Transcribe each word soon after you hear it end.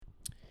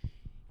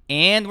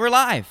And we're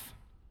live.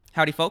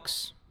 Howdy,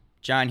 folks.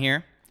 John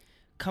here.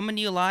 Coming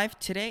to you live.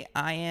 Today,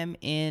 I am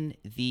in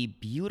the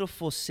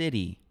beautiful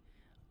city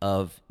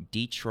of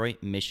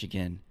Detroit,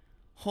 Michigan.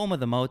 Home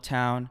of the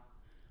Motown.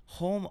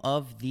 Home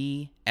of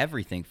the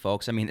everything,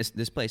 folks. I mean,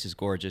 this place is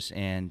gorgeous.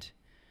 And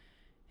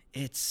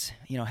it's,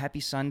 happy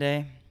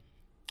Sunday.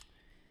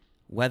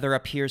 Weather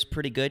up here is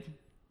pretty good.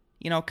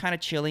 Kind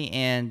of chilly.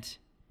 And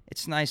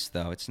it's nice,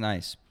 though. It's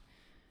nice.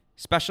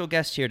 Special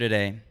guest here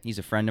today. He's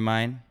a friend of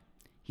mine.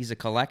 He's a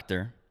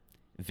collector,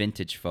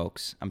 vintage,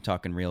 folks. I'm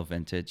talking real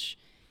vintage.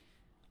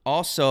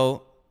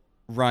 Also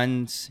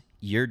runs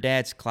Your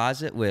Dad's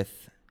Closet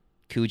with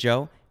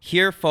Cujo.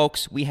 Here,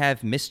 folks, we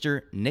have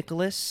Mr.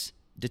 Nicholas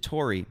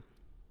Dettore.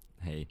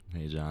 Hey,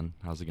 John.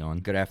 How's it going?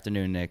 Good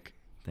afternoon, Nick.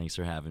 Thanks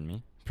for having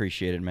me.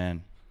 Appreciate it,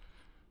 man.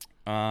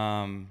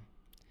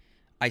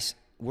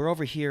 We're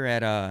over here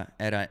at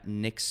a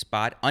Nick's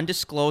spot,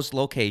 undisclosed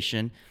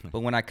location.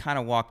 But when I kind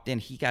of walked in,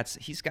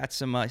 he's got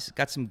some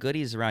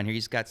goodies around here.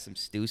 He's got some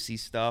Stussy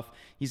stuff.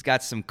 He's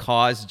got some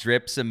Cause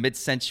drip, some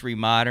mid-century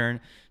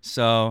modern.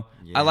 So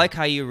yeah. I like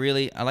how you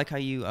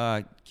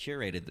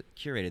curated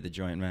the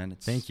joint, man.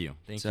 Thank you.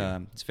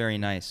 It's very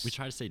nice. We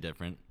try to stay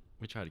different.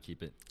 We try to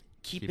keep it.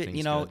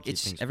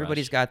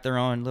 Everybody's got their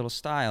own little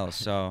style.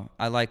 So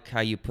I like how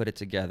you put it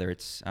together.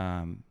 It's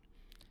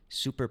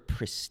super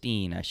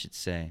pristine, I should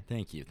say.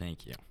 Thank you.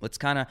 Let's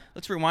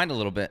rewind a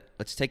little bit.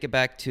 Let's take it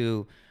back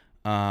to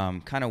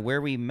kind of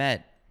where we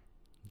met.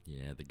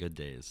 Yeah, the good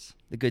days.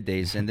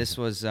 And this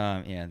was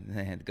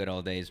the good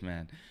old days,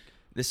 man.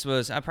 This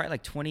was probably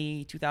like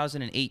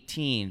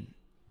 2018,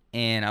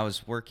 and I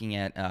was working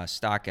at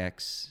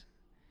StockX,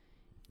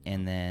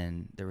 and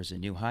then there was a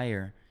new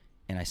hire,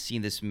 and I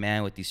seen this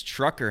man with these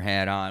trucker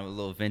hat on with a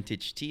little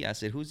vintage tee. I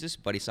said, "Who's this,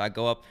 buddy?" So I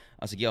go up.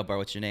 I was like, "Yo, bro,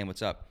 what's your name?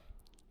 What's up?"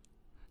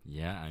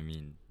 Yeah, I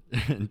mean,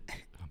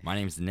 my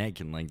name's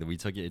Nick, and we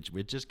took it.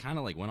 It just kind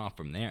of went off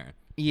from there.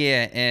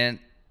 Yeah, and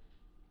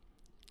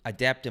I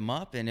dapped him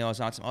up, and it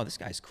was awesome. Oh, this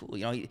guy's cool.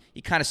 He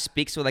kind of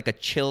speaks with a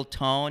chill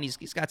tone.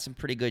 He's got some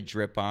pretty good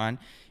drip on.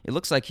 It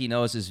looks like he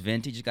knows his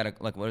vintage. He's got a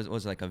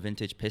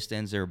vintage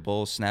Pistons or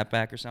Bulls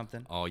snapback or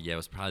something. Oh yeah, it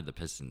was probably the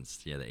Pistons.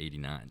 Yeah, the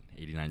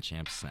 '89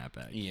 champs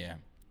snapback. Yeah.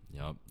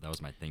 Yep, that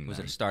was my thing. Was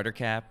it a starter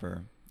cap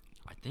or?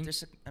 I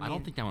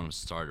don't think that one was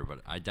starter,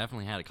 but I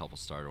definitely had a couple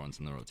starter ones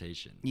in the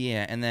rotation.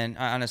 Yeah, and then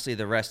honestly,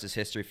 the rest is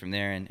history from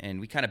there. And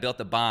we kind of built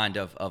the bond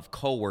of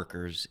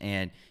coworkers.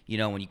 And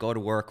when you go to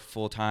work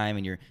full time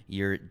and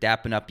you're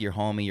dapping up your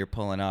homie, you're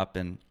pulling up,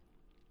 and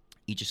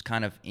you just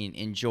kind of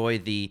enjoy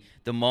the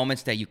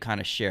moments that you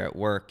kind of share at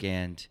work.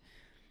 And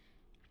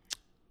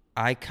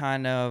I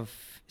kind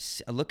of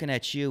looking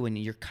at you, and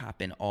you're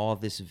copping all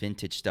this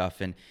vintage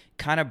stuff, and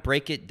kind of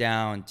break it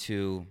down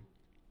to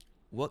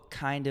what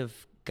kind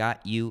of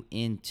got you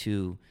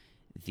into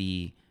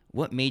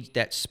what made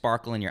that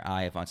sparkle in your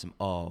eye of on some,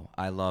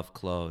 I love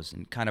clothes,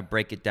 and kind of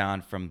break it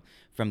down from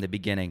the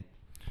beginning.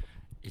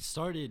 It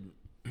started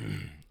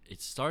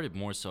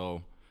more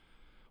so,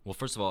 well,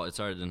 first of all, it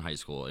started in high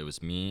school. It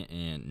was me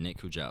and Nick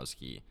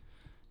Kujowski,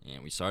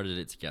 and we started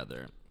it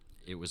together.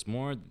 It was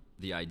more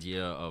the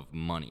idea of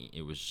money.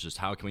 It was just,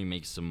 how can we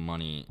make some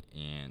money?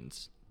 And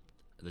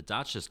the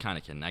dots just kind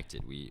of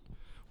connected. We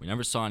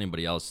never saw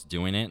anybody else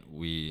doing it.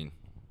 We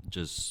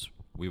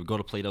would go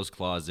to Plato's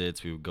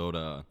Closets. We would go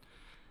to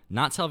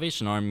not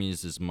Salvation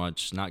Armies as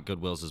much, not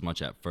Goodwills as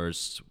much at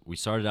first. We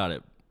started out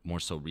at more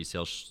so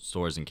resale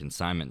stores and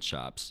consignment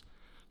shops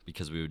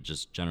because we would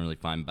just generally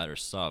find better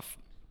stuff.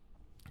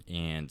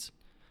 And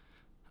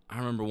I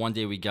remember one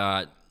day we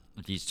got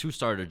these 2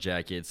 starter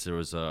jackets. It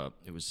was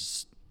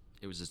this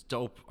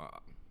dope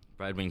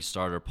Red Wing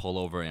starter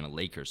pullover and a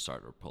Lakers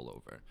starter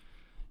pullover.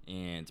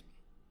 And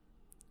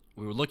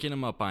we were looking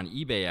them up on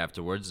eBay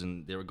afterwards,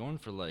 and they were going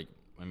for around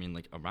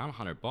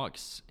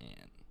 $100,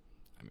 and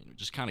we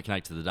just kind of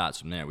connected the dots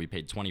from there. We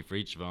paid $20 for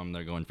each of them.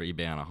 They're going for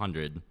eBay on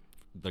 $100.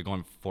 They're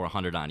going for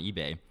 $100 on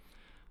eBay.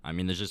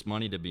 There's just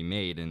money to be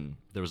made, and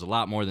there was a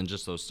lot more than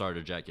just those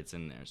starter jackets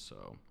in there.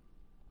 So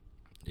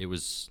it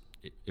was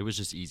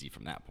just easy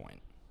from that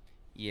point.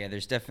 Yeah,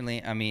 there's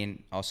definitely,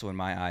 also in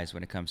my eyes,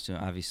 when it comes to,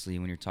 obviously,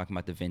 when you're talking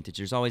about the vintage,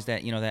 there's always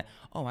that,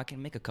 I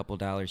can make a couple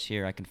dollars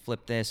here. I can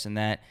flip this and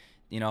that.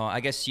 I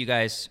guess you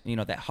guys,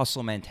 that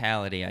hustle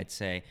mentality, I'd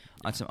say,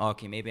 on some,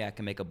 maybe I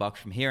can make $1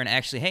 from here. And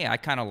actually, hey, I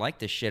kind of like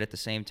this shit at the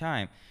same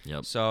time.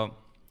 Yep. So,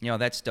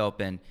 that's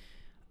dope. And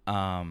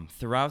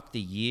throughout the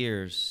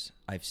years,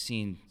 I've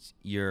seen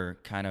your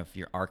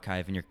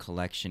archive and your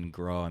collection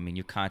grow.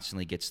 You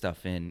constantly get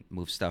stuff in,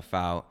 move stuff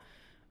out.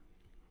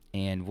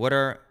 And what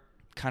are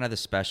kind of the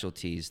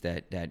specialties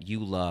that you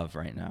love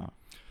right now?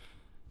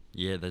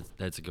 Yeah,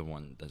 that's a good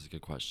one. That's a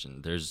good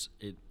question.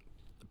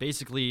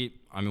 Basically,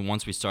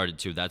 once we started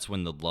too, that's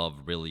when the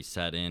love really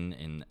set in,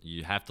 and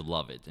you have to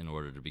love it in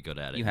order to be good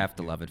at it. You have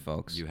to love it,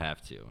 folks. You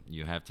have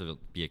to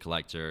be a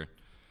collector.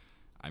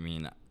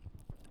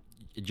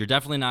 You're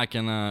definitely not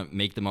gonna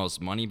make the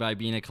most money by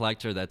being a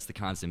collector. That's the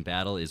constant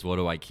battle, is what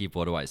do I keep,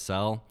 what do I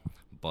sell?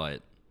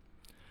 But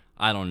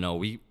I don't know.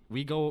 We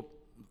go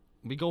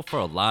for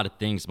a lot of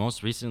things.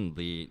 Most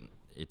recently,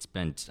 it's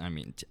been, I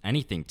mean,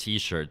 anything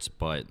T-shirts,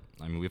 but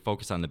I mean, we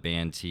focus on the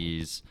band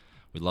tees.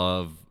 We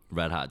love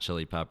Red Hot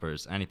Chili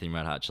Peppers, anything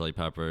Red Hot Chili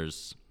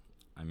Peppers.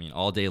 I mean,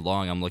 all day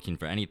long, I'm looking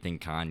for anything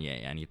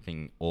Kanye,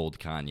 anything old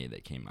Kanye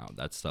that came out.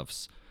 That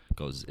stuff's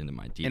goes into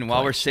my deep. And while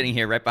we're collection. sitting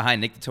here right behind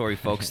Nick Dettore,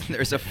 folks,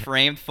 there's a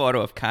framed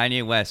photo of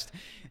Kanye West,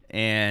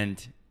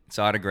 and it's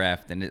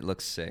autographed, and it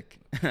looks sick.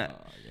 Yeah,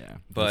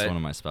 But that's one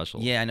of my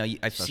special. Yeah, I know.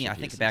 I've special seen. I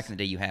think pieces. back in the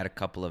day, you had a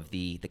couple of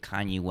the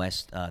Kanye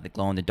West, the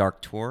glow in the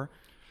dark tour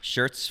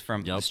shirts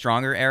from the Yep.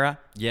 Stronger era.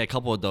 Yeah, a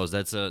couple of those.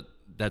 That's a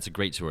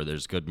great tour.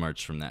 There's good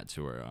merch from that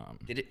tour.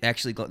 Did it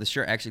actually glow? The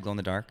shirt actually glow in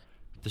the dark?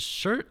 The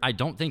shirt, I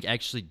don't think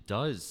actually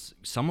does.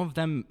 Some of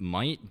them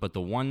might, but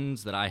the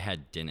ones that I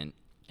had didn't.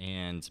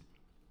 And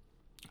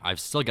I've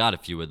still got a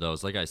few of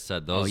those. Like I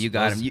said, those. You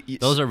got those, them.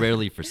 Those are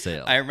rarely for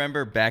sale. I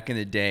remember back in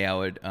the day, I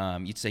would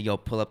you'd say, "Yo,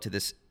 pull up to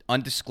this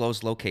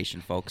undisclosed location,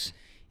 folks,"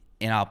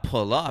 and I'll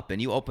pull up,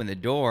 and you open the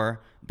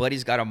door.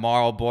 Buddy's got a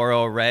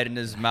Marlboro Red in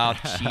his mouth,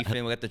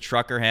 chiefing with the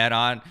trucker hat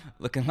on,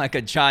 looking like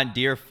a John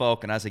Deere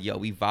folk. And I was like, "Yo,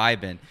 we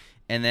vibing."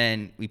 And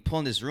then we pull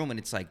in this room, and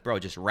it's like, bro,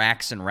 just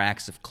racks and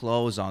racks of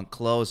clothes on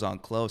clothes on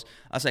clothes.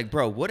 I was like,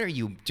 bro, what are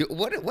you doing?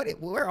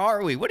 Where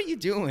are we? What are you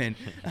doing?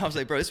 I was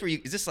like, bro, is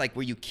this like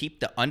where you keep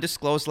the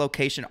undisclosed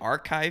location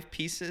archive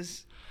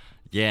pieces?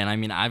 Yeah, and I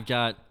mean, I've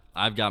got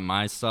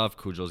my stuff.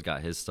 Cujo's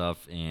got his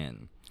stuff,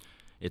 and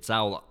it's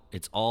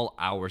all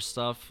our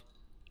stuff.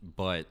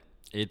 But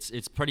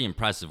it's pretty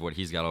impressive what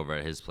he's got over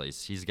at his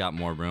place. He's got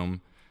more room,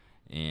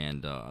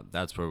 and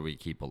that's where we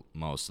keep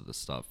most of the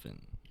stuff.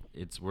 And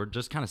we're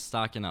just kind of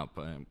stocking up.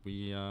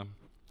 We have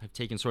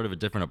taken sort of a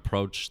different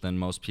approach than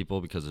most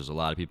people because there's a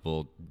lot of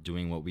people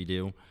doing what we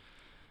do,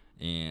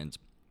 and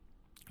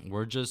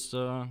we're just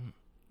kind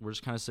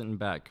of sitting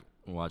back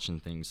watching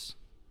things.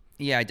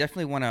 Yeah, I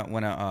definitely want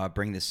to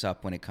bring this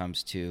up when it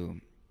comes to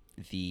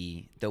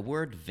the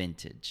word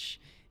vintage.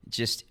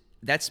 Just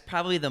that's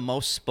probably the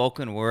most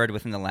spoken word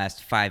within the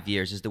last 5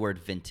 years is the word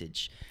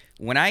vintage.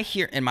 When I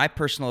hear, in my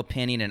personal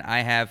opinion, and I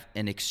have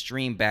an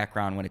extreme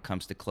background when it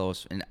comes to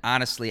clothes, and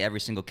honestly,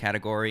 every single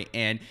category,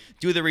 and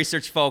do the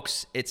research,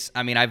 folks.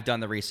 I've done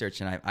the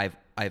research, and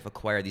I've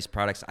acquired these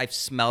products. I've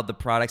smelled the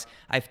products.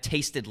 I've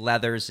tasted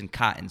leathers and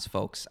cottons,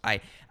 folks.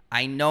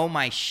 I know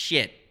my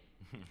shit,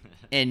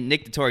 and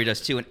Nick Dettore does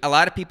too. And a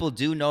lot of people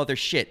do know their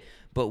shit.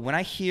 But when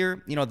I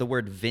hear, the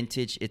word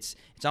vintage, it's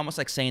almost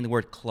like saying the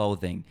word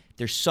clothing.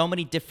 There's so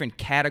many different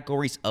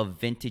categories of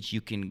vintage you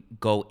can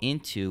go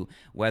into,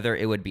 whether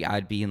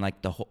I'd be in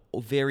like the whole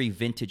very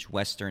vintage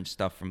Western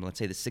stuff from, let's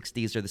say, the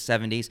 60s or the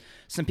 70s.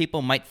 Some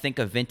people might think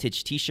a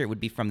vintage T-shirt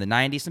would be from the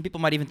 90s. Some people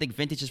might even think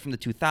vintage is from the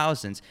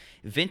 2000s.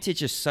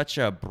 Vintage is such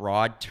a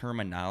broad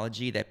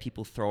terminology that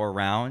people throw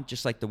around,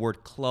 just like the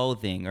word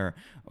clothing or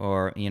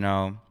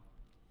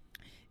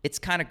it's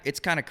kind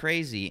of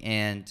crazy.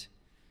 And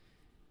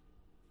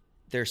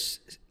there's,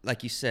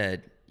 like you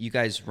said, you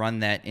guys run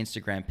that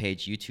Instagram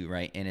page, YouTube,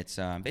 right? And it's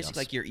basically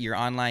like your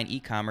online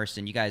e-commerce.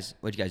 And you guys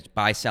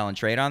buy, sell, and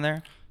trade on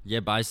there? Yeah,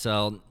 buy,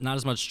 sell. Not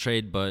as much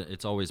trade, but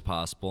it's always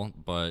possible.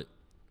 But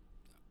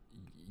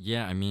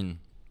yeah, I mean,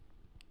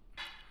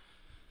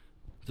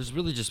 there's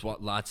really just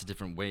lots of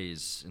different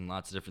ways and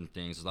lots of different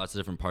things. There's lots of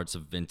different parts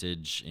of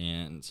vintage,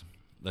 and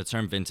the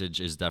term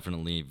vintage is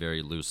definitely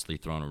very loosely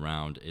thrown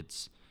around.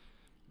 It's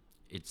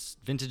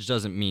vintage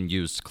doesn't mean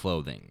used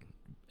clothing.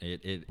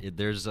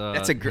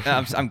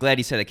 I'm glad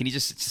you said that. Can you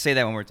just say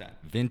that one more time?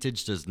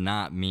 Vintage does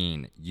not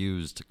mean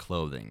used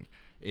clothing.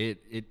 I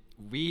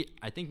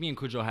think me and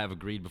Cujo have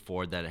agreed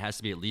before that it has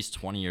to be at least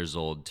 20 years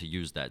old to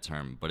use that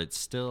term, but it's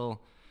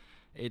still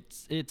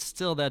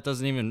that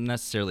doesn't even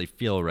necessarily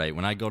feel right.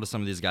 When I go to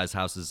some of these guys'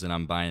 houses and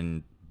I'm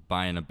buying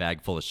a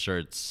bag full of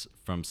shirts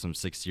from some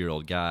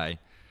 60-year-old guy,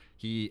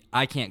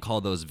 I can't call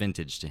those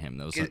vintage to him.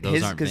 Those aren't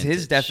vintage. Because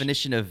his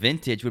definition of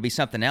vintage would be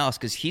something else,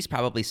 because he's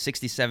probably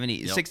 60,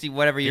 70, 60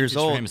 whatever years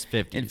old. Vintage for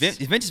him is 50s. And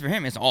vintage for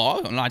him is,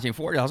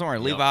 1940. I was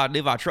wearing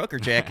Levi trucker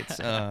jackets.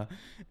 And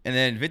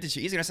then vintage,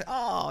 he's going to say,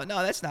 oh,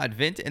 no, that's not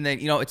vintage. And then,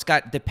 it's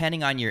got,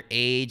 depending on your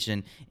age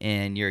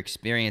and your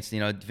experience,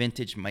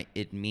 vintage,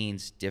 it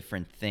means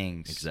different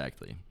things.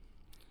 Exactly.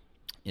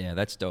 Yeah,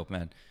 that's dope,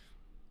 man.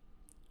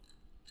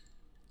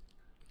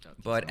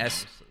 But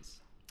as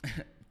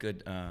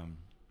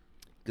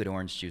good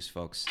orange juice,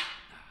 folks.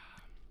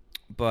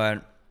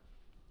 But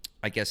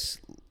I guess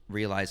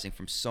realizing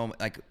from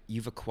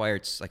you've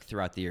acquired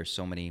throughout the year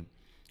so many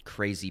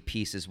crazy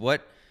pieces.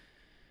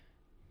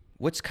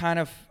 What's kind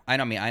of, I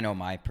know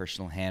my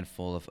personal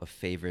handful of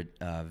favorite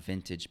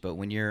vintage, but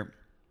when you're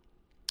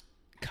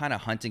kind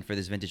of hunting for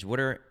this vintage, what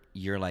are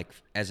your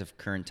as of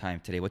current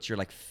time today? What's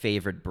your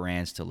favorite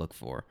brands to look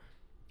for?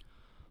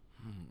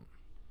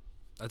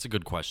 That's a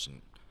good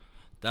question.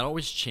 That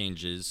always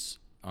changes.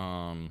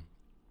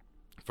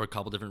 For a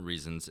couple different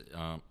reasons.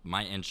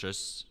 My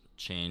interests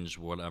change.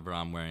 Whatever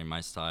I'm wearing,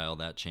 my style,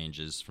 that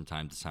changes from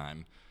time to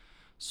time.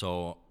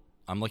 So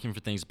I'm looking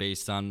for things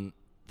based on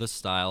the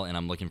style, and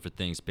I'm looking for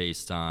things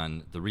based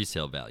on the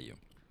resale value.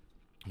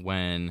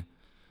 When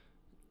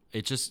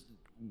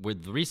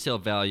with the resale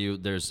value,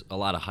 there's a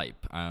lot of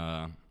hype.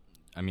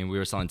 I mean, we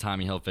were selling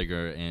Tommy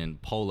Hilfiger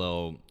and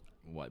Polo,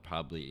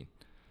 probably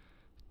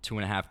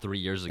 2.5, 3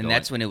 years ago. And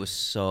that's when it was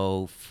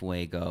so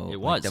fuego. It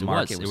was. The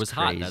market It was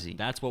hot. crazy.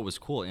 That's what was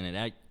cool,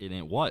 and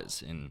it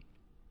was. And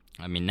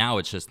I mean, now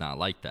it's just not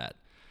like that.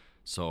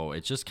 So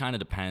it just kind of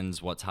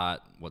depends what's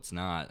hot, what's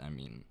not. I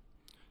mean,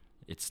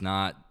 it's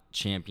not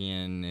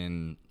Champion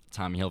and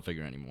Tommy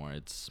Hilfiger anymore.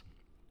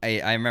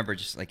 I remember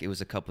just like it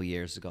was a couple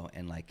years ago,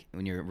 and like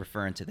when you're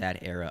referring to that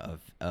era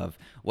of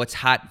what's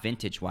hot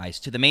vintage wise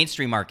to the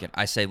mainstream market,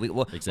 I said we're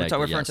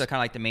referring to kind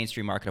of like the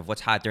mainstream market of what's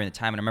hot during the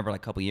time. And I remember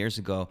like a couple years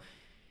ago,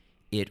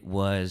 it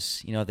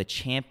was the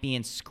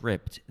Champion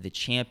script, the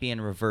Champion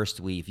reversed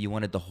weave. You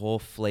wanted the whole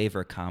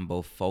flavor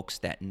combo, folks.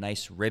 That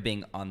nice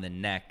ribbing on the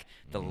neck,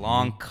 the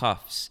long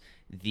cuffs,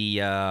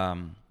 the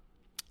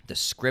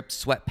script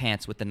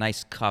sweatpants with the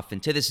nice cuff,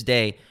 and to this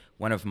day,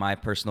 one of my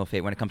personal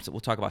favorite when it comes to,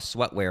 we'll talk about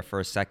sweatwear for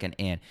a second,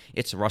 and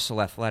it's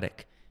Russell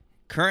Athletic.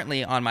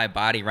 Currently on my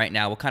body right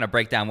now, we'll kind of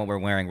break down what we're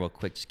wearing real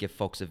quick, just give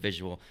folks a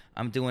visual.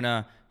 I'm doing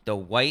the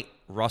white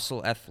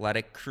Russell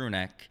Athletic crew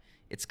neck.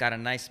 It's got a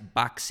nice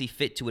boxy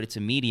fit to it. It's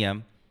a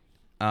medium,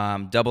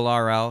 double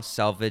RL,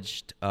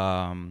 salvaged,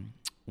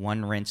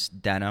 one rinse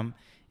denim.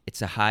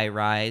 It's a high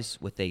rise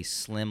with a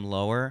slim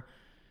lower.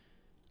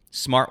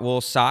 Smart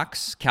wool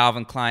socks,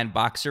 Calvin Klein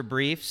boxer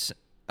briefs,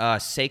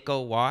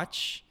 Seiko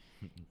watch.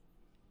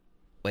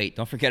 Wait,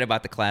 don't forget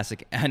about the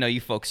classic. I know you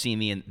folks see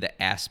me in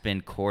the Aspen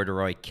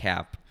corduroy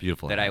cap.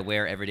 Beautiful. That I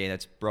wear every day.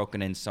 That's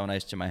broken in so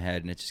nice to my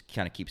head, and it just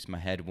kind of keeps my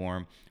head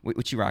warm.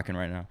 What you rocking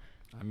right now?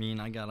 I mean,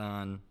 I got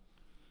on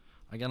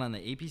the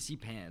APC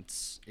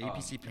pants.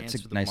 APC pants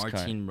with the nice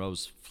Martine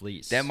Rose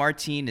fleece. That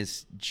Martine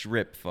is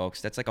drip,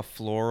 folks. That's like a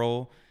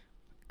floral,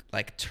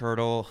 like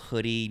turtle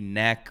hoodie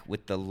neck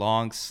with the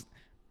long.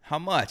 How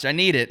much? I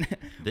need it.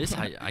 This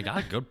I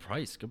got a good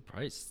price. Good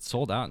price. It's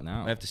sold out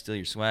now. I have to steal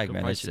your swag, good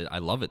man. Price. I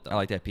love it though. I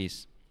like that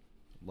piece.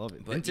 Love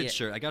it. Vintage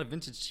shirt. I got a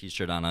vintage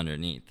T-shirt on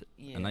underneath.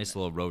 Yeah. A nice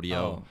little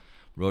rodeo,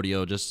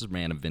 just a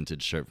random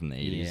vintage shirt from the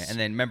 80s. Yeah, and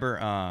then remember,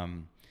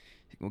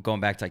 going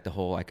back to like the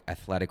whole like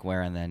athletic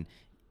wear, and then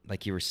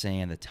like you were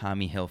saying, the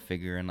Tommy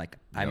Hilfiger, and like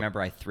I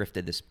remember I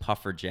thrifted this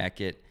puffer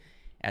jacket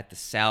at the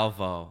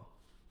Salvo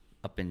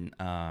up in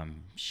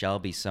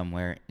Shelby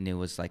somewhere, and it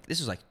was like, this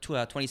was like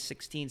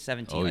 2016,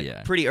 17,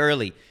 like pretty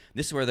early.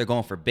 This is where they're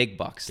going for big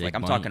bucks. Big like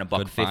I'm talking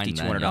 $150,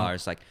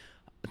 $200. Like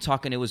I'm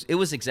talking, it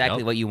was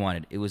exactly what you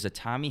wanted. It was a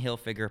Tommy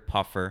Hilfiger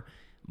puffer,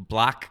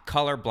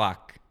 color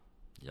block.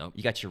 Yep.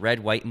 You got your red,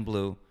 white, and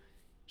blue.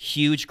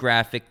 Huge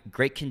graphic,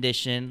 great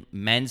condition,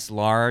 men's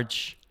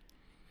large.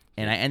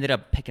 And I ended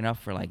up picking up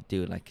for like,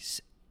 dude, like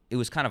it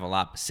was kind of a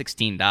lot,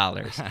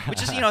 $16,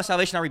 which is,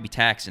 Salvation Army be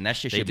taxing. That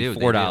shit should be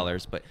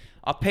 $4. But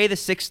I'll pay the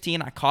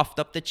 $16. I coughed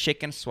up the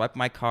chicken, swiped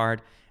my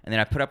card, and then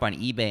I put up on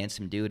eBay, and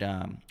some dude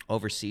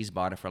overseas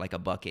bought it for like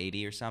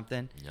 $180 or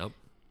something. Yep.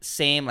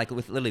 Same, like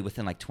literally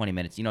within like 20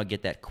 minutes.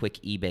 Get that quick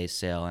eBay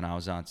sale, and I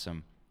was on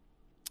some.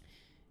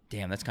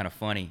 Damn, that's kind of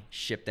funny.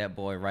 Shipped that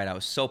boy right out. It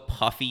was so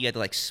puffy, you had to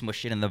like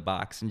smush it in the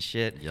box and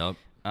shit. Yep.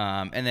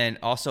 And then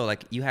also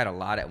like you had a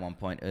lot at one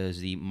point. It was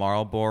the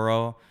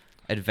Marlboro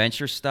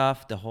adventure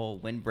stuff, the whole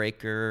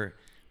windbreaker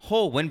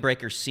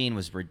scene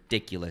was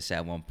ridiculous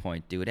at one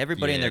point, dude.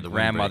 Everybody and their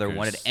grandmother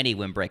wanted any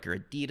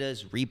windbreaker.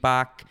 Adidas,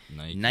 Reebok,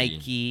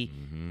 Nike,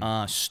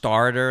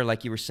 Starter,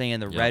 like you were saying,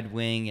 the Red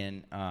Wing,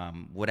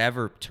 and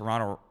whatever,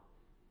 Toronto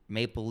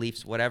Maple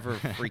Leafs, whatever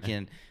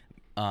freaking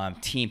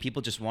team.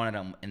 People just wanted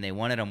them, and they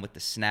wanted them with the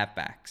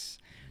snapbacks.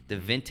 The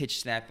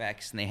vintage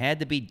snapbacks, and they had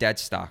to be dead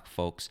stock,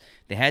 folks.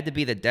 They had to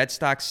be the dead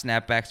stock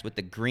snapbacks with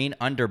the green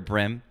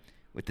underbrim,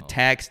 with the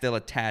tag still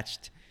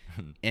attached.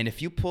 And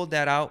if you pulled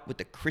that out with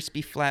the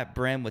crispy flat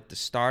brim, with the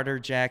starter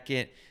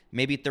jacket,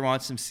 maybe throw on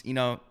some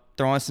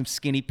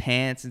skinny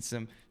pants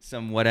and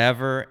some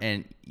whatever,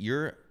 and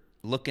you're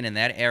looking in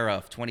that era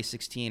of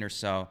 2016 or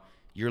so,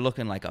 you're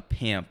looking like a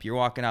pimp. You're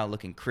walking out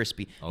looking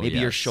crispy. Maybe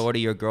your shorty,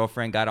 your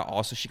girlfriend,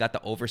 she got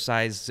the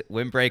oversized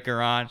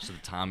windbreaker on. So the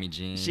Tommy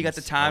jeans. She got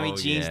the Tommy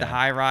jeans, the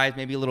high rise,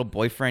 maybe a little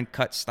boyfriend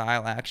cut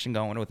style action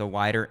going with a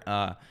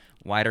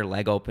wider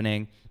leg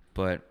opening.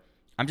 But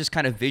I'm just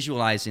kind of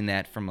visualizing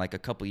that from like a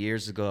couple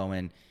years ago.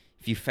 And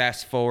if you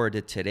fast forward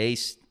to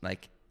today's,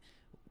 like,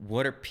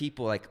 what are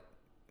people like,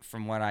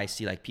 from what I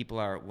see, like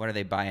what are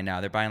they buying now?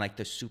 They're buying like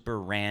the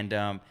super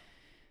random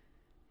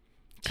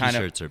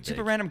T-shirts are big.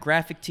 Super random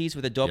graphic tees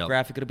with a dope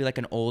graphic. It'll be like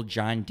an old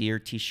John Deere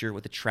T-shirt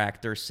with a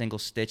tractor, single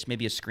stitch,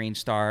 maybe a Screen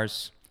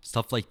Stars.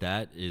 Stuff like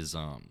that is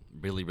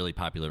really, really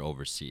popular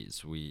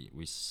overseas. We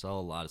sell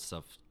a lot of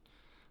stuff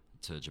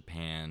to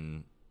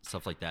Japan,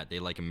 stuff like that. They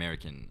like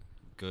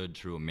good,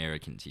 true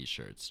American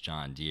T-shirts.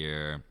 John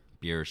Deere,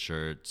 beer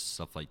shirts,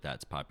 stuff like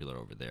that's popular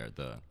over there.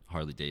 The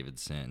Harley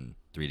Davidson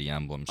 3D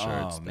emblem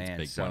shirts,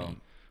 that's big money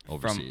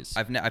overseas.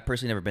 I've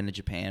personally never been to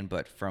Japan,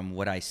 but from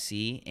what I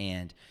see,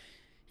 and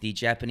the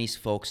Japanese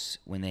folks,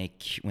 when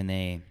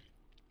they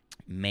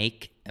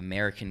make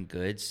American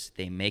goods,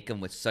 they make them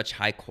with such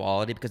high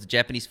quality, because the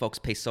Japanese folks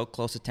pay so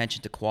close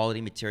attention to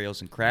quality materials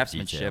and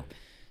craftsmanship. Detail.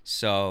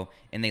 So,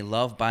 and they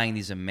love buying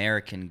these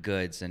American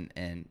goods,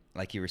 and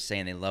like you were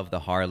saying, they love the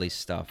Harley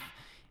stuff.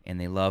 and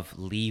they love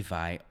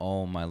Levi.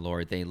 Oh my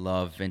Lord, they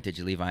love vintage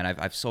Levi, and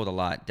I've sold a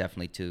lot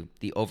definitely to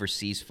the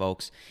overseas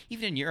folks,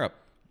 even in Europe.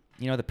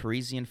 You know, the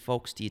Parisian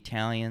folks, the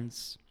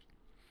Italians.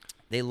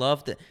 They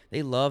love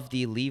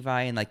the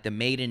Levi and like the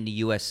made in the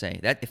USA.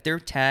 That if their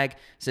tag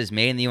says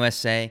made in the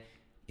USA,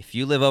 if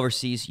you live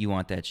overseas, you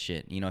want that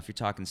shit. You know, if you're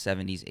talking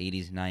 70s,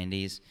 80s,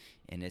 90s,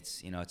 and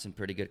it's, you know, it's in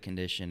pretty good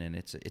condition, and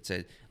it's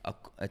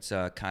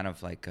a kind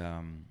of like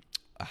a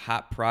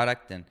hot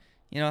product, and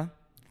you know,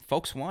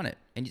 folks want it.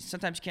 And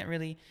sometimes you can't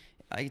really.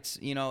 It's,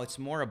 you know, it's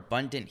more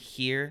abundant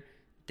here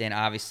than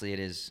obviously it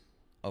is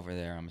over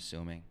there, I'm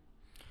assuming.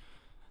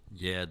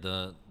 Yeah,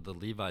 the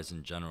Levi's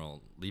in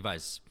general.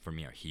 Levi's for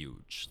me are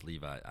huge.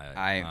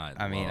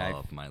 I mean,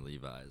 love my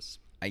Levi's.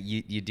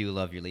 You do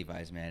love your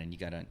Levi's, man, and you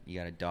got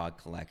a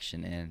dog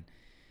collection, and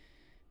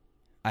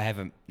I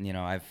haven't, you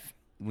know,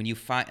 when you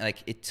find,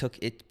 like,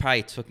 it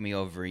probably took me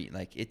over,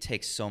 like, it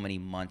takes so many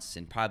months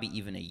and probably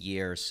even a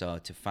year or so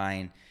to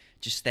find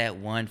just that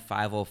one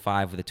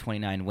 505 with a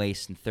 29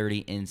 waist and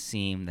 30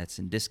 inseam that's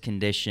in this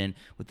condition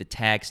with the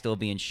tag still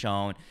being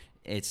shown.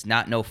 It's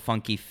not no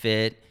funky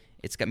fit.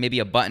 It's got maybe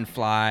a button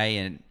fly,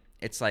 and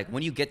it's like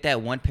when you get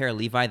that one pair of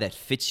Levi that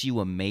fits you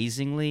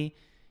amazingly,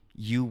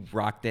 you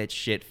rock that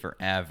shit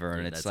forever.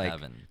 And it's like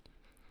heaven.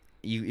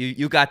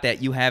 You got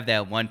that. You have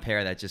that one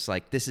pair that just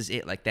like, this is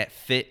it. Like that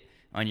fit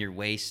on your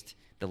waist.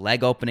 The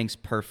leg opening's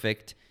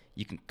perfect.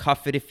 You can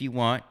cuff it if you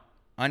want,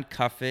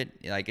 uncuff it.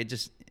 Like it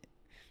just,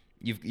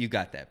 you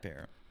got that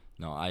pair.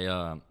 No,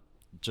 I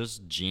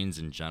just jeans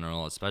in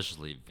general,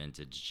 especially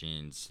vintage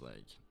jeans,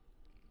 like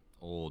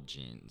old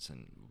jeans,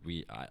 and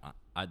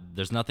I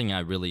there's nothing I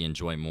really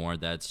enjoy more.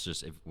 That's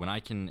just if I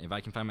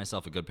can find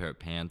myself a good pair of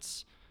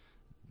pants,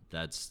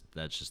 that's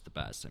just the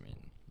best. I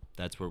mean,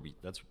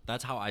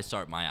 that's how I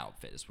start my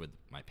outfit, is with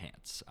my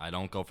pants. I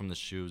don't go from the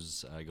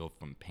shoes. I go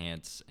from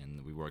pants,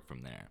 and we work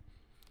from there.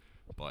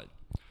 But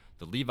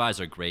the Levi's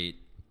are great.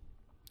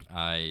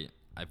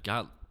 I've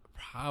got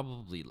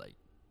probably like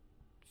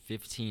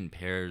 15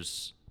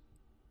 pairs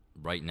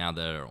right now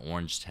that are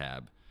orange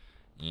tab,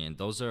 and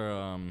those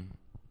are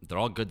they're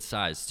all good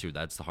size too.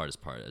 That's the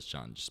hardest part, as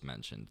John just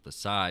mentioned. The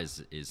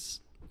size is,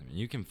 I mean,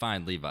 you can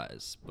find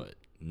Levi's, but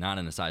not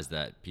in the size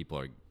that people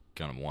are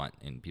gonna want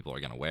and people are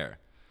gonna wear.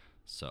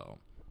 So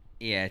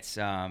yeah, it's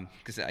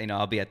because you know,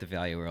 I'll be at the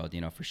Value World, you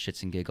know, for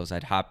shits and giggles.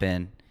 I'd hop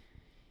in,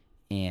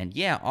 and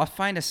yeah, I'll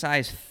find a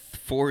size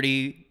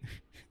 40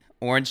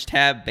 orange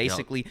tab,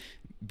 basically. Yep.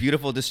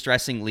 Beautiful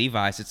distressing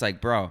Levi's. It's like,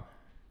 bro,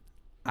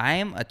 I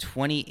am a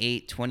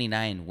 28,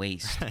 29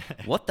 waist.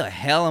 What the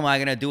hell am I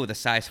going to do with a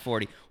size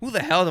 40? Who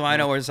the hell do I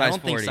know where a size 40?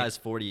 I don't think size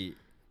 40,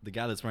 the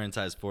guy that's wearing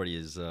size 40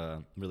 is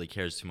really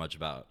cares too much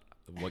about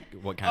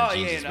what kind of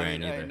jeans he's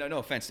wearing either. No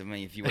offense to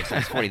me if you wear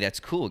size 40, that's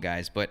cool,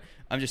 guys. But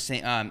I'm just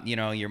saying, you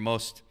know,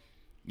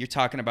 you're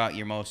talking about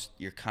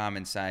your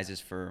common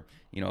sizes for,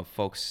 you know,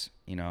 folks,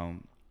 you know,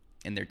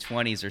 in their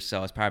 20s or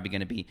so. It's probably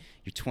going to be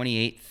your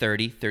 28,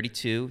 30,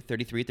 32,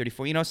 33,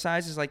 34, you know,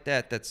 sizes like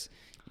that. That's,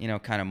 you know,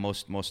 kind of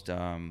most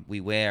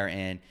we wear.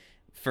 And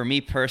for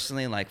me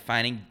personally, like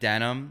finding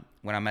denim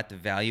when I'm at the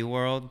Value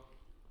World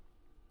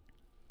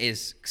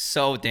is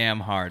so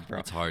damn hard, bro.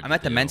 It's hard. I'm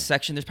at the men's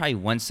section. There's probably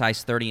one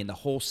size 30 in the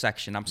whole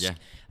section. Yeah.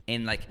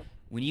 And like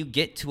when you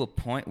get to a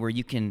point where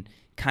you can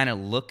kind of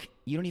look,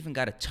 you don't even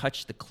got to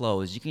touch the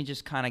clothes. You can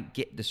just kind of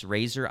get this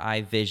razor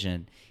eye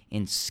vision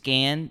and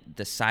scan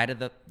the side of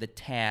the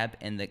tab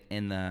and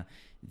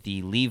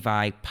the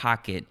Levi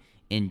pocket,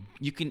 and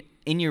you can,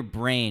 in your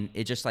brain,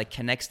 it just like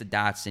connects the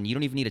dots, and you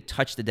don't even need to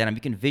touch the denim. You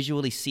can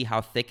visually see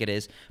how thick it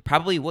is,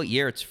 probably what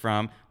year it's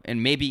from,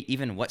 and maybe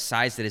even what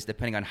size it is,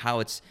 depending on how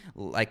it's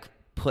like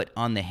put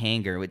on the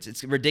hanger.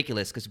 It's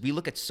ridiculous because we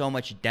look at so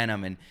much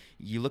denim, and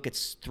you look at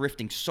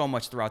thrifting so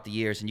much throughout the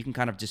years, and you can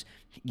kind of just,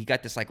 you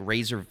got this like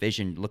razor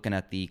vision looking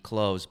at the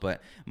clothes. But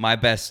my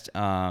best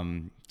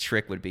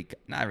trick would be,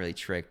 not really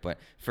trick, but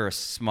for a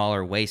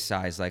smaller waist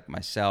size like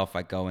myself,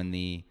 I go in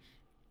the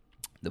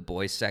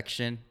boys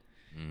section.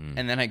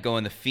 And then I go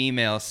in the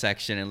female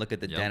section and look at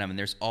the denim, and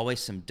there's always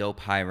some dope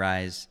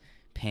high-rise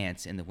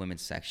pants in the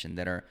women's section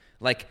that are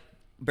like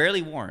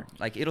barely worn.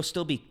 Like it'll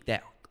still be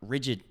that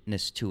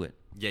rigidness to it.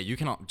 Yeah, you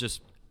can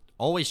just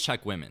always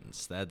check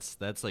women's.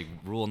 That's like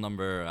rule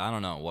number. I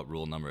don't know what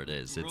rule number it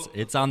is.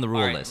 It's on the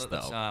rule list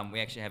though. We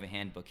actually have a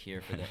handbook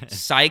here for that.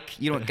 Psych,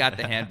 you don't got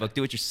the handbook.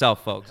 Do it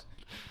yourself, folks.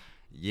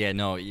 Yeah,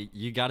 no,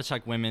 you got to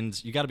check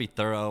women's. You got to be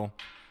thorough.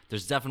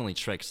 There's definitely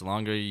tricks. The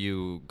longer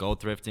you go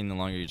thrifting, the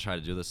longer you try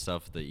to do this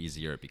stuff, the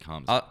easier it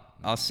becomes.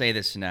 I'll say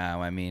this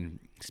now. I mean,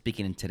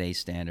 speaking in today's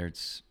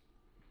standards,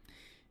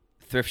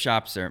 thrift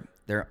shops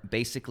they're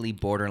basically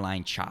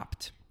borderline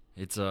chopped.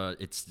 It's a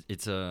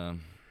difficult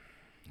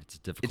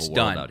it's world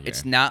done. out here.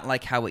 It's not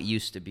like how it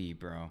used to be,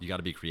 bro. You got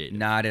to be creative.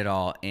 Not at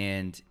all.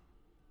 And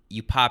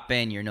you pop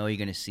in, you know you're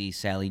going to see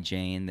Sally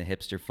Jane, the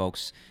hipster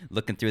folks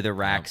looking through the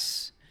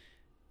racks.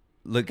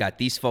 Look, got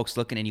these folks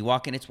looking, and you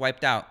walk in, it's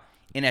wiped out.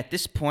 And at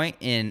this point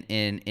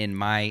in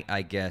my,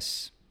 I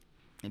guess,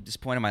 at this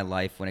point in my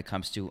life when it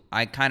comes to,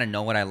 I kind of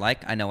know what I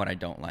like. I know what I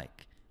don't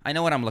like. I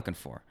know what I'm looking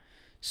for.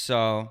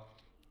 So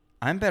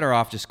I'm better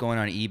off just going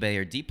on eBay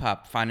or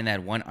Depop, finding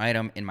that one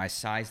item in my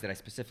size that I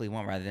specifically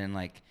want rather than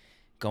like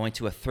going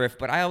to a thrift.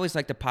 But I always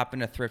like to pop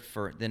into a thrift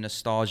for the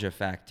nostalgia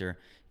factor.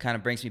 Kind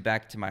of brings me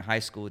back to my high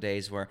school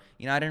days where,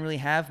 I didn't really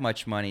have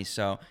much money.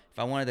 So if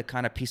I wanted to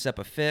kind of piece up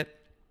a fit,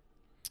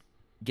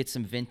 get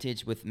some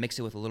vintage mix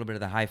it with a little bit of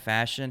the high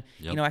fashion,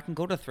 Yep. I can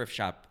go to a thrift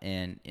shop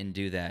and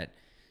do that.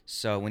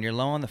 So when you're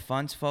low on the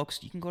funds, folks,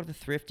 you can go to the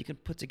thrift. You can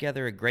put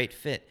together a great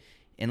fit.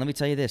 And let me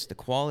tell you this, the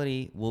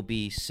quality will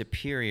be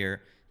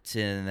superior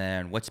to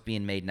than what's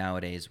being made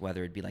nowadays,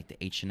 whether it be like the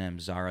H&M,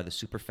 Zara, the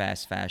super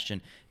fast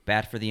fashion,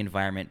 bad for the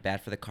environment,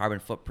 bad for the carbon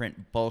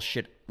footprint,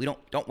 bullshit. We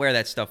don't wear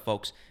that stuff,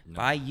 folks. No.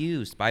 Buy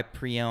used, buy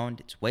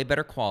pre-owned. It's way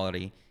better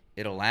quality.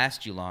 It'll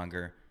last you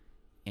longer,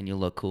 and you'll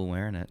look cool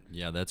wearing it.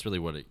 Yeah, that's really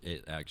what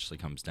it actually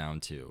comes down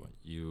to.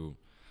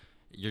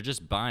 You're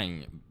just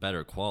buying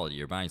better quality.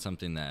 You're buying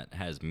something that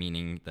has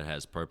meaning, that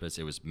has purpose.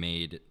 It was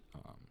made,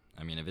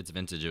 if it's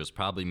vintage, it was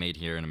probably made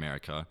here in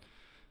America.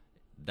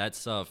 That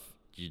stuff,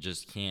 you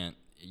just can't,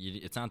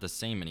 it's not the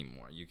same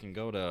anymore. You can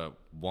go to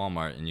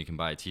Walmart and you can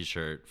buy a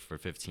t-shirt for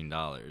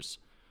 $15.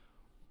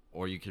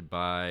 Or you could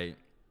buy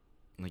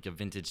like a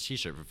vintage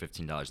t-shirt for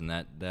 $15. And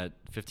that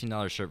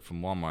 $15 shirt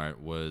from Walmart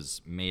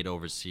was made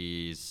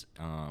overseas,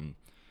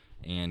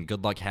 and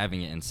good luck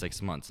having it in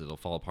 6 months. It'll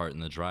fall apart in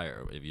the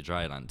dryer if you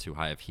dry it on too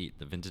high of heat.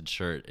 The vintage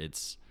shirt,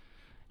 it's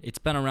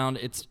been around.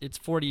 It's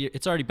 40.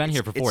 It's already been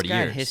here for 40 years.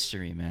 It's got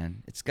history,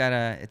 man. It's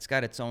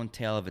got its own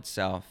tale of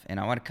itself. And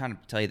I want to kind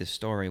of tell you the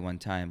story one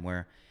time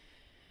where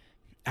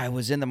I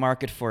was in the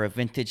market for a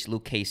vintage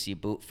Luke Casey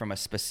boot from a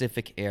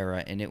specific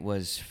era, and it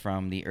was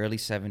from the early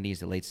 70s,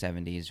 the late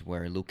 70s,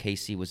 where Luke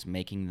Casey was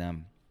making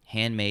them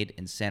handmade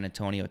in San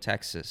Antonio,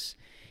 Texas.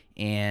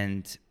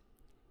 And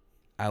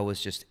I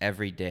was just,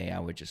 every day I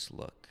would just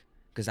look,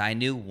 because I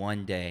knew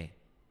one day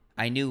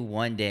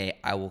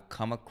I will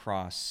come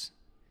across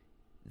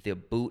the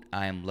boot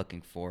I am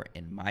looking for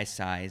in my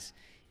size,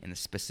 in the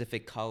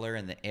specific color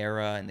and the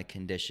era and the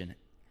condition.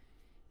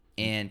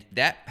 And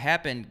that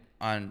happened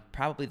on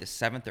probably the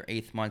 7th or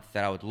 8th month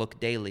that I would look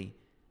daily,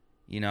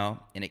 and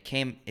it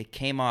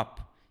came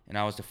up, and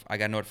I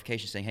got a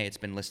notification saying, hey, it's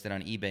been listed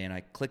on eBay, and I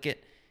click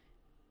it.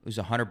 It was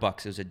 $100.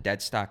 It was a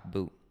dead stock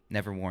boot,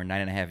 never worn,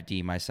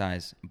 9.5D, my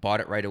size. Bought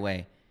it right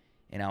away.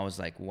 And I was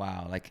like,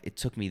 wow, like it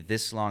took me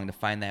this long to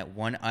find that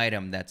one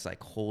item that's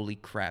like, holy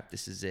crap,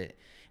 this is it.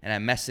 And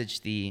I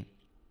messaged the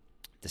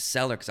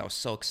seller because I was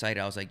so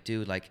excited. I was like,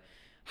 dude, like,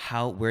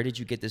 where did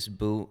you get this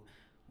boot?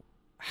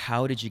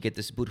 How did you get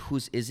this boot?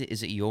 Whose is it?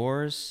 Is it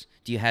yours?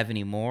 Do you have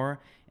any more?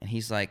 And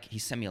he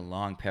sent me a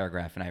long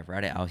paragraph, and I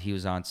read it out. He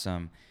was on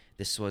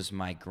this was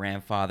my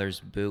grandfather's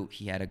boot.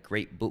 He had a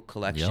great boot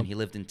collection. Yep. He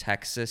lived in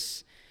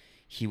Texas.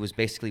 He was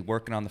basically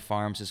working on the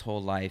farms his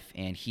whole life,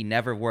 and he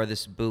never wore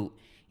this boot.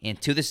 And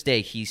to this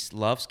day, he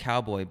loves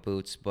cowboy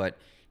boots, but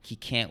he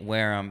can't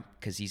wear them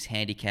because he's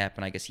handicapped,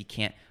 and I guess he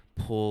can't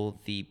pull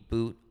the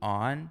boot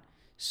on.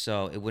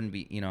 So it wouldn't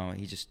be,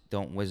 he just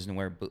doesn't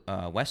wear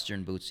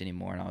Western boots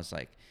anymore. And I was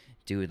like,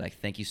 dude, like,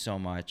 thank you so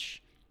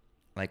much.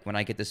 Like, when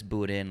I get this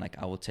boot in, like,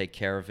 I will take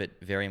care of it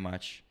very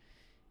much.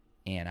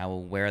 And I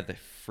will wear the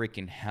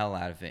freaking hell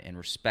out of it and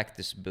respect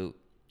this boot.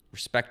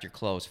 Respect your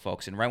clothes,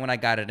 folks. And right when I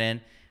got it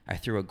in, I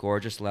threw a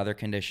gorgeous leather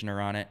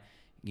conditioner on it.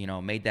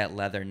 Made that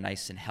leather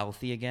nice and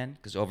healthy again.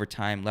 Because over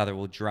time, leather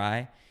will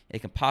dry.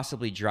 It can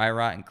possibly dry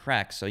rot and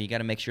crack. So you got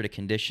to make sure to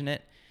condition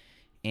it.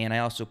 And I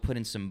also put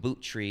in some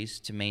boot trees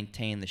to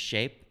maintain the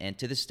shape. And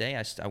to this day,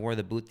 I wore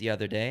the boot the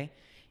other day.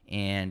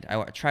 And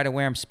I try to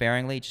wear them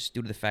sparingly just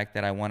due to the fact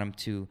that I want them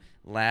to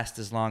last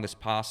as long as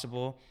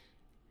possible.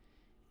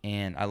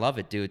 And I love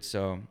it, dude.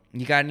 So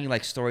you got any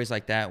like stories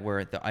like that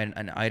where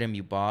an item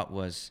you bought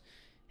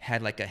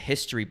had like a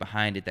history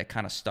behind it that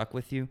kind of stuck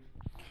with you?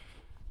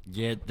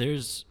 Yeah,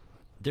 there's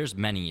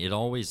many. It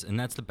always, and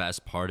that's the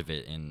best part of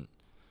it. And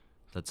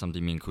that's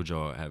something me and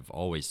Cujo have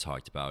always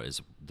talked about,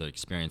 is the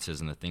experiences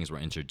and the things we're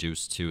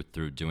introduced to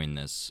through doing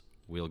this.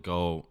 We'll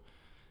go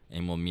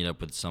and we'll meet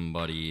up with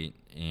somebody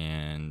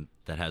and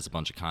that has a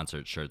bunch of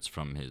concert shirts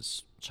from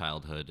his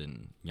childhood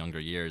and younger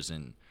years,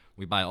 and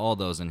we buy all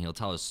those, and he'll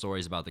tell us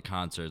stories about the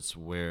concerts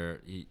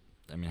where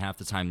half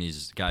the time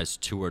these guys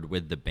toured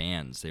with the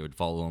bands. They would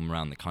follow them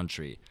around the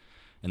country.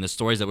 And the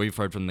stories that we've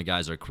heard from the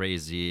guys are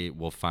crazy.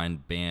 We'll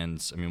find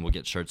bands. We'll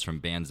get shirts from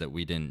bands that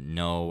we didn't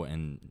know,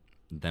 and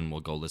then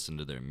we'll go listen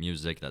to their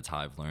music. That's how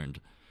I've learned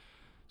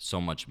so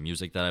much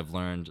music that I've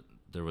learned.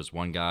 There was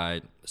one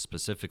guy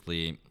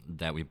specifically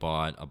that we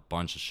bought a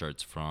bunch of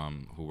shirts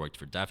from who worked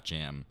for Def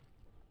Jam.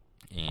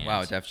 And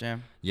wow, Def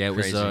Jam? Yeah, it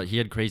Crazy. was. He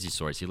had crazy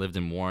stories. He lived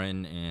in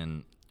Warren,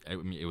 and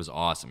it was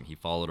awesome. He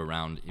followed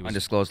around.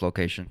 Undisclosed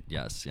location.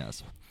 Yes.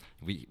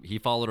 He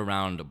followed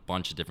around a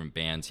bunch of different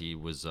bands. He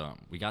was.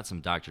 We got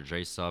some Dr.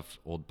 Dre stuff,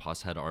 old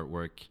Pusshead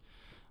artwork,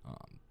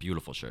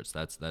 beautiful shirts.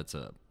 That's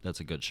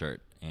a good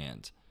shirt,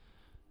 and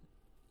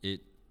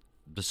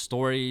the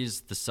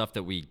stories, the stuff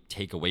that we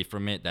take away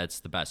from it, that's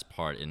the best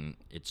part. And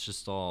it's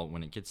just all,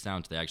 when it gets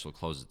down to the actual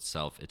clothes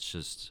itself, it's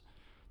just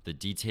the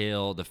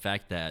detail, the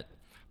fact that,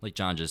 like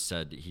John just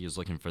said, he was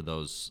looking for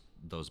those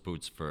those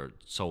boots for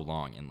so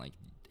long, and like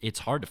it's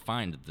hard to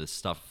find the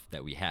stuff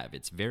that we have.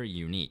 It's very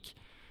unique.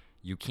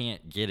 You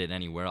can't get it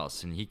anywhere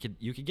else. And you could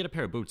get a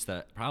pair of boots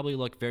that probably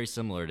look very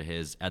similar to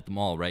his at the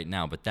mall right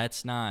now, but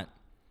that's not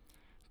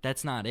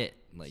it.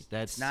 Like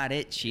that's not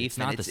it, Chief. It's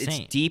not the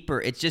same. It's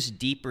deeper. It's just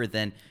deeper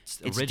than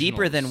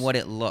what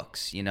it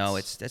looks. You know,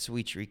 that's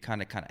what we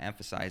kind of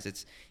emphasize.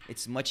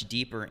 It's much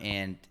deeper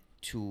and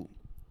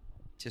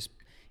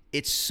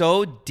it's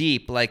so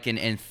deep, like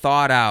and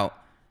thought out,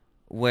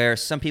 where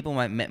some people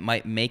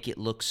might make it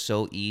look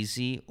so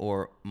easy,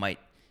 or might,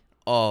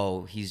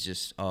 those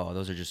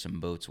are just some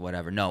boots,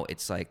 whatever. No,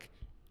 it's like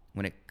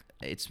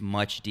it's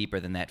much deeper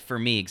than that. For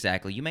me,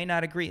 exactly. You may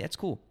not agree. That's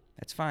cool.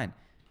 That's fine.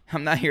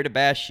 I'm not here to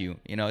bash you.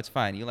 You know, it's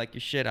fine. You like your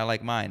shit, I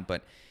like mine.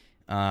 But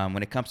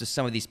when it comes to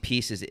some of these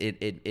pieces,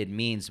 it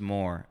means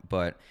more.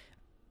 But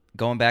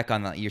going back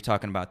on you're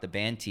talking about the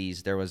band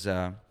tees, there was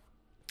an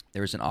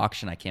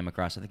auction I came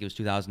across. I think it was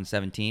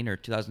 2017 or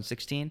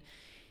 2016.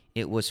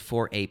 It was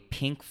for a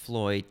Pink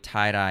Floyd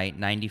tie-dye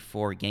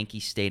 94 Yankee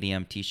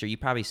Stadium T-shirt. You've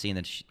probably seen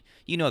that.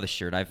 You know the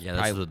shirt. That's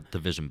the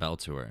Division Bell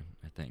tour,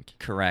 I think.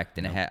 Correct.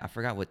 And I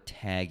forgot what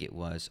tag it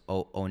was.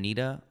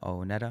 Oneta?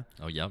 Oh,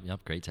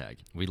 yep. Great tag.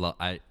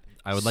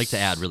 I would like to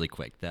add really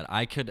quick that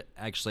I could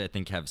actually, I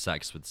think, have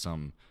sex with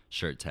some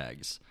shirt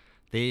tags.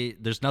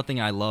 There's nothing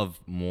I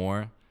love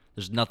more.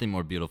 There's nothing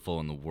more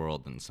beautiful in the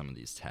world than some of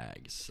these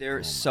tags.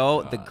 They're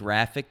the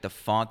graphic, the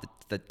font,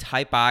 the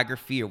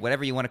typography, or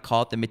whatever you want to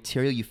call it, the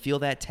material. You feel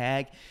that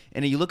tag,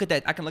 and you look at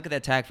that. I can look at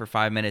that tag for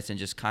 5 minutes and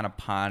just kind of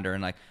ponder,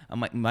 and like I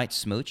might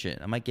smooch it.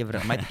 I might give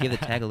the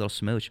tag a little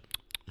smooch.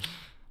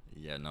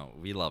 Yeah, no,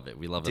 we love it.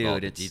 We love Dude, it all,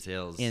 the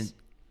details, and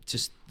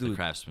just the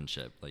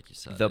craftsmanship, like you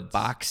said. The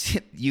box.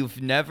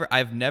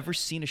 I've never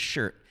seen a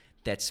shirt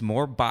that's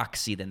more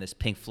boxy than this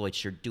Pink Floyd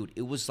shirt. Dude,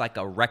 it was like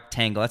a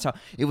rectangle. That's how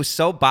it was,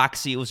 so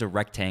boxy, it was a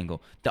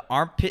rectangle. The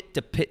armpit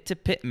to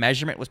pit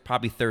measurement was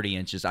probably 30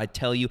 inches, I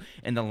tell you,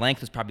 and the length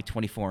was probably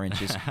 24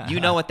 inches. You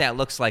know what that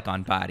looks like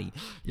on body.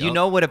 Yep. You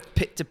know what a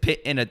pit to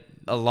pit and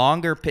a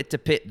longer pit to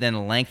pit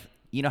than length.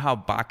 You know how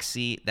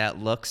boxy that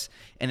looks.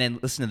 And then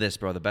listen to this,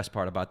 bro. The best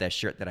part about that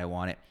shirt that I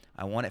want it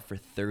for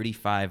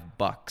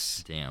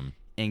 $35. Damn.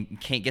 And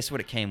guess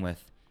what it came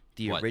with?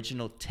 The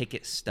original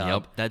ticket stub.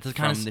 Yep, that's the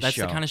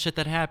kind of shit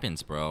that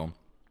happens, bro.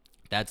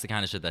 That's the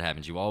kind of shit that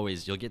happens.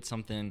 You'll get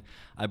something.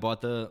 I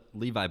bought the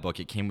Levi book.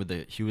 It came with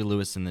the Huey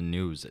Lewis in the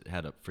News. It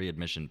had a free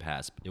admission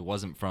pass. It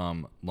wasn't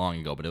from long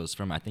ago, but it was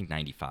from, I think,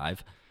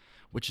 95,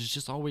 which is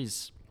just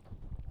always.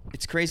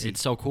 It's crazy.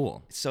 It's so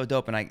cool. It's so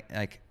dope. And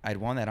I'd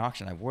won that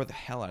auction. I wore the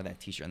hell out of that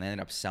T-shirt, and I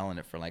ended up selling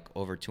it for like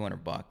over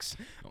 $200.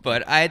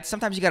 But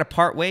sometimes you got to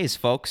part ways,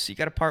 folks. You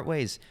got to part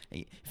ways.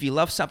 If you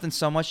love something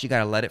so much, you got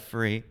to let it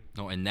free.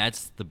 No, and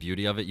that's the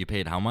beauty of it. You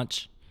paid how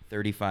much?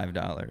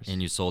 $35.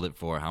 And you sold it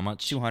for how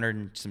much? 200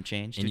 and some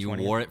change. And you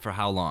wore it for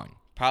how long?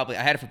 Probably.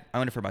 I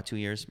owned it for about 2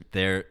 years.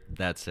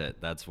 That's it.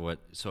 That's what.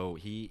 So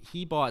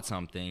he bought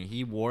something.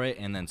 He wore it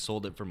and then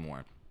sold it for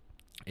more.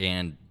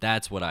 And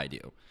that's what I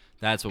do.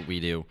 That's what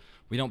we do.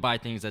 We don't buy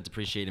things that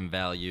depreciate in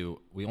value.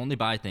 We only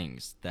buy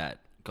things that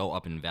go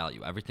up in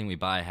value. Everything we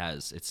buy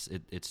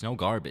it's no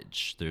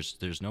garbage.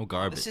 There's no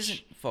garbage. This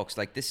isn't, folks,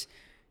 like this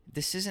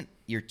isn't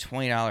your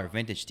 $20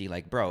 vintage tee.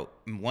 Like, bro,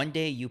 one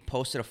day you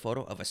posted a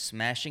photo of a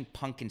Smashing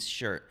Pumpkins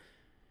shirt.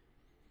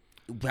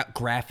 That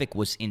graphic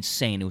was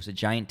insane. It was a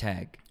giant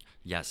tag.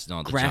 Yes,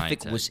 no, the graphic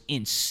giant tag was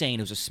insane.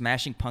 It was a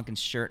Smashing Pumpkins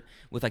shirt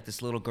with like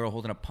this little girl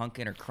holding a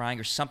pumpkin or crying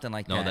or something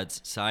like that. No,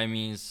 that's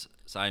Siamese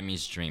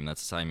Dream.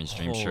 That's a Siamese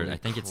Dream Holy shirt. I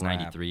think crap. it's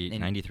 93,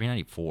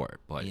 94.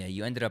 But yeah,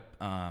 you ended up.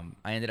 I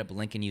ended up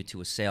linking you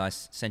to a sale. I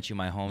sent you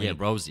my homie. Yeah,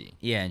 Rosie.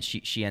 Yeah, and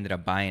she ended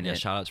up buying it. Yeah,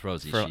 shout out to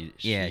Rosie.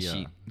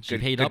 She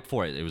good, paid up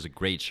for it. It was a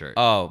great shirt.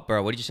 Oh,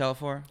 bro, what did you sell it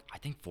for? I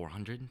think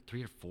 400,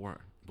 3 or 4.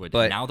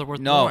 But now they're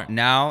worth no, more.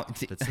 now that's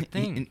the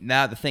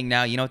thing.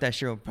 Now, you know what that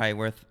shirt would probably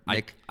worth?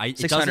 Like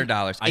 $600,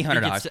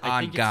 $800.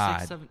 On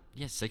God.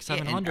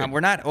 $600-$700.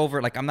 We're not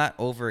over. Like I'm not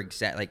over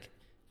exact.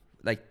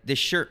 Like this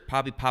shirt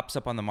probably pops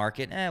up on the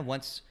market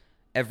once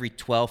every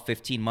 12,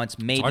 15 months,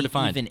 maybe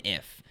even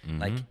if.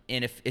 Like,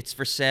 and if it's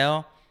for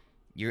sale,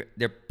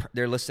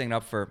 they're listing it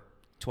up for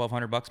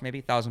 $1,200,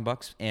 maybe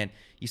 $1,000, and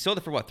you sold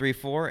it for what, 3,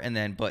 4, and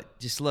then but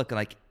just look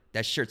like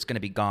that shirt's gonna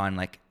be gone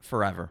like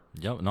forever.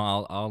 Yep.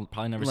 No, I'll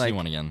probably never see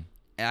one again.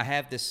 I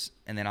have this,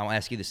 and then I'll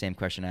ask you the same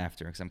question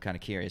after because I'm kind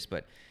of curious.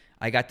 But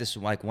I got this,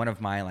 like, one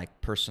of my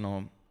like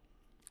personal,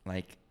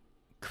 like,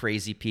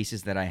 crazy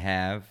pieces that I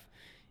have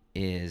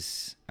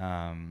is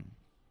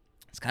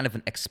it's kind of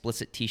an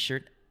explicit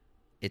T-shirt.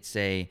 It's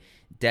a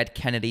Dead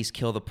Kennedys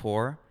Kill the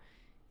Poor.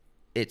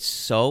 It's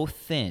so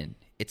thin.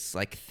 It's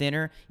like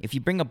thinner. If you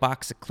bring a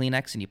box of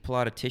Kleenex and you pull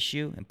out a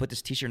tissue and put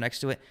this T-shirt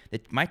next to it,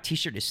 my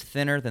T-shirt is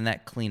thinner than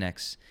that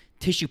Kleenex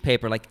tissue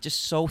paper, like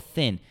just so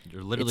thin.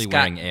 You're literally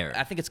wearing air.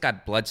 I think it's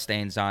got blood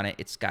stains on it.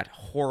 It's got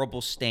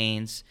horrible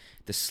stains.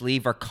 The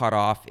sleeve are cut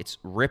off. It's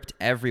ripped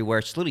everywhere.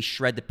 It's literally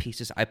shred to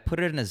pieces. I put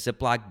it in a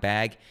Ziploc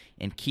bag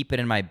and keep it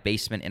in my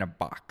basement in a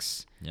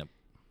box. Yep.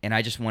 And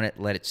I just want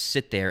to let it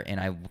sit there, and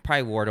I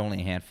probably wore it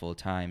only a handful of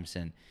times.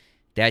 And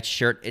that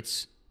shirt,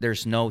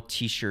 there's no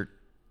T-shirt.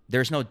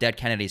 There's no Dead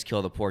Kennedys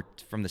Kill the Poor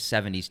from the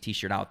 70s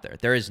T-shirt out there.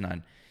 There is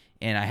none.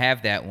 And I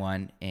have that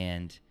one,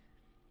 and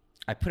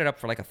I put it up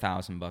for like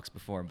 $1,000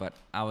 before, but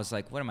I was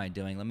like, what am I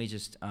doing? Let me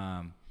just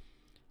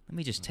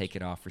take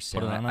it off for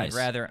sale. Put it on ice.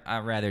 I'd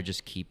rather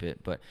just keep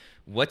it. But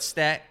what's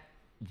that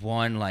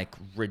one like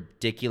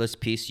ridiculous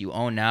piece you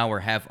own now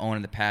or have owned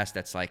in the past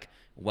that's like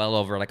well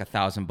over like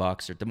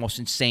 $1,000 or the most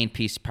insane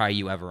piece probably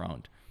you ever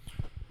owned?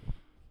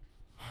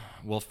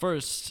 Well,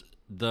 first,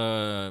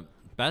 the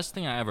best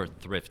thing I ever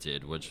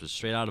thrifted, which was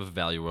straight out of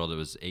Value World, it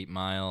was 8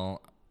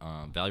 Mile,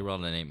 Value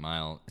World and 8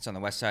 Mile. It's on the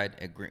west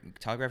side,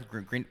 Telegraph,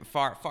 green,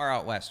 far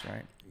out west,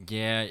 right?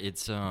 Yeah,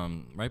 it's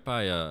right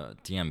by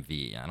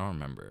DMV. I don't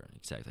remember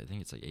exactly. I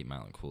think it's like 8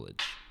 Mile and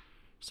Coolidge,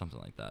 something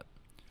like that.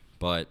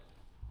 But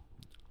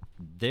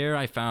there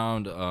I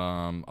found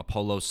a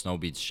Polo Snow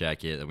Beach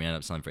jacket that we ended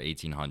up selling for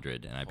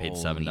 $1,800, and I paid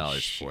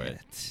 $7 for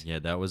it. Yeah,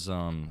 that was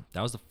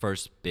the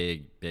first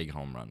big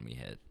home run we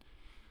hit.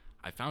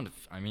 I found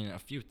a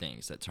few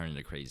things that turned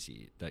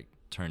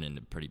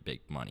into pretty big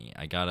money.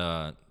 I got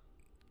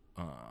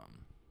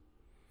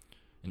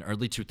an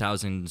early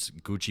 2000s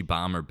Gucci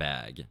bomber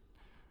bag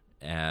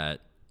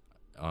at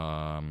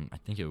I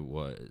think it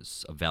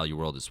was a Value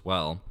World as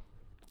well.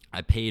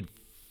 I paid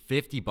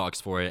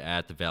 $50 for it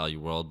at the Value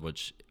World,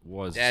 which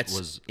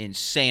was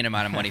insane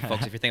amount of money,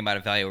 folks. If you're thinking about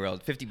a Value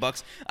World,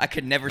 $50, I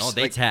could never. No,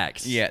 they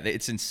tax. Yeah,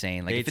 it's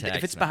insane. Like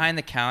if it's behind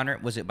the counter,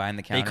 was it behind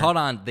the counter? They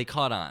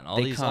caught on.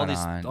 All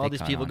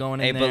these people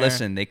going in there. Hey, but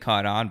listen, they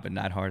caught on, but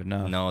not hard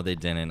enough. No, they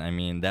didn't. I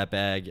mean, that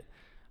bag,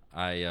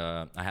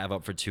 I have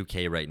up for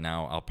 $2,000 right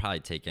now. I'll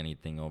probably take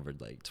anything over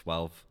like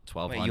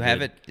 $1,200. Wait, you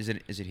have it? Is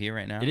it here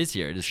right now? It is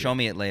here. Show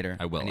me it later.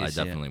 I will. I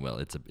definitely will.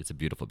 It's a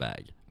beautiful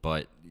bag.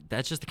 But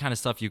that's just the kind of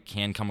stuff you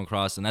can come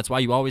across, and that's why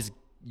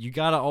you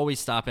gotta always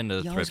stop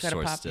into the thrift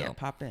store still. Yeah,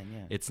 pop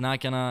in.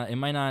 Yeah. It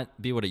might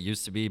not be what it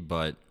used to be,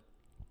 but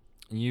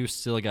you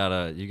still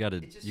gotta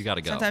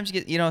go. Sometimes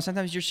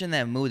sometimes you're just in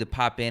that mood to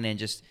pop in and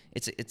just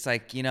it's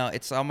like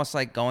it's almost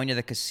like going to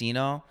the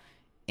casino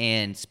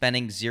and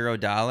spending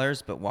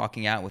 $0 but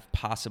walking out with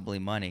possibly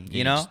money.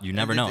 You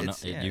never know.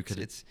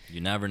 You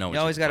never know. You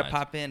always got to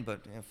pop in,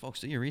 but folks,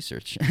 do your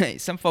research.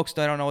 Some folks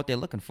don't know what they're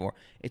looking for.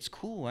 It's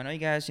cool. I know you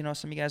guys. Some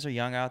of you guys are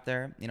young out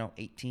there.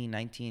 18,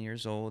 19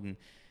 years old, and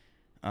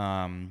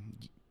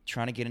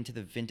trying to get into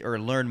the vintage or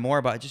learn more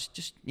about it.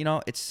 Just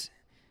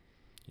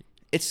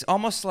it's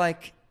almost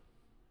like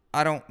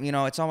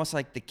it's almost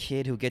like the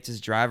kid who gets his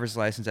driver's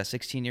license at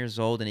 16 years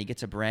old and he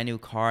gets a brand new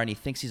car and he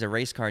thinks he's a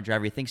race car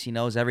driver. He thinks he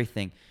knows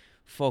everything.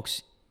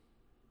 Folks,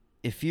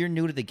 if you're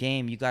new to the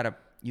game, you gotta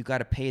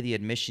pay the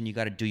admission. You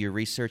got to do your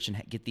research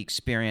and get the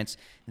experience.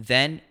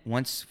 Then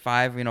once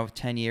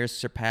 10 years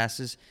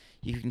surpasses,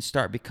 you can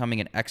start becoming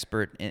an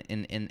expert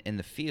in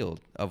the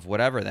field of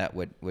whatever that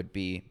would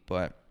be.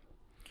 But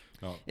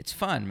it's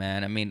fun,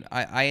 man. I mean,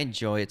 I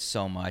enjoy it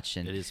so much.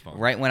 And it is fun.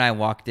 Right when I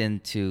walked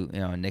into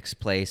Nick's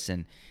place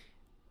and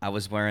I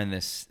was wearing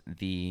it's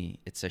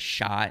a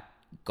shot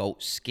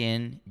goat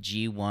skin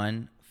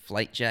G1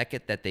 flight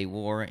jacket that they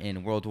wore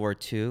in World War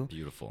II.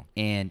 Beautiful.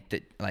 And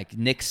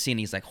Nick's seen,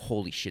 he's like,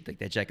 holy shit, like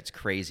that jacket's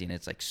crazy. And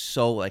it's like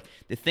so like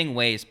the thing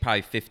weighs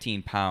probably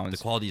 15 pounds.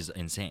 The quality is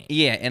insane.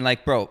 Yeah, and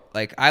like bro,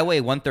 like I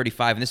weigh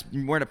 135 and this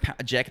wearing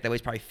a jacket that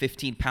weighs probably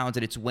 15 pounds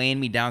and it's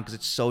weighing me down because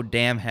it's so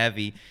damn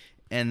heavy.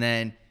 And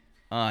then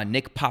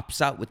Nick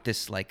pops out with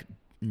this like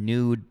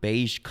nude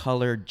beige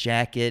colored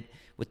jacket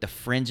with the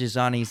fringes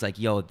on. He's like,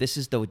 yo, this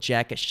is the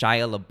jacket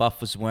Shia LaBeouf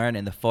was wearing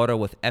in the photo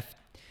with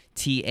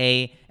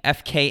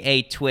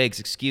FKA Twigs,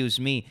 excuse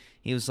me.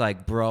 He was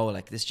like, bro,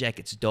 like this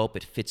jacket's dope.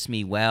 It fits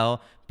me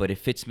well, but it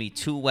fits me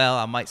too well.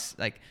 I was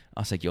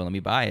like, yo, let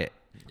me buy it.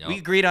 Yep. We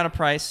agreed on a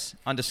price,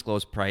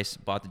 undisclosed price,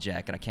 bought the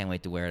jacket. I can't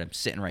wait to wear it. I'm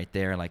sitting right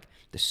there, like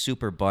the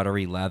super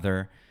buttery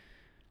leather.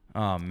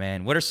 Oh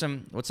man, what's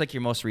like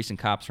your most recent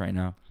cops right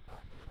now?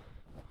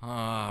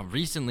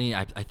 Recently,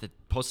 I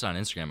posted on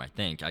Instagram. I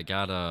think I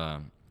got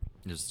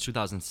it was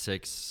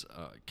 2006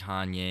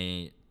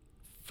 Kanye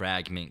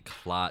Fragment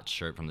Clot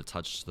shirt from the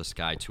Touch the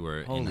Sky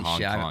tour in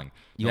Hong Kong.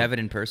 You have it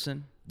in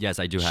person? Yes,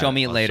 I do. Show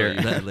me it later.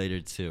 I'll show you that later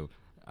too.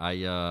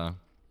 That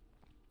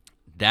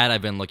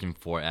I've been looking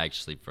for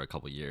actually for a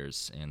couple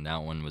years, and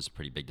that one was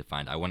pretty big to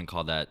find. I wouldn't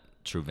call that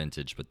true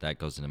vintage, but that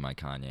goes into my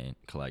Kanye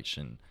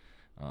collection.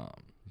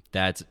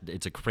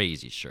 It's a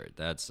crazy shirt.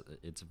 It's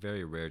a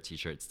very rare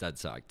T-shirt. It's dead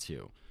stock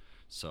too,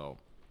 so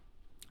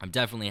I'm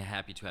definitely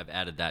happy to have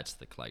added that to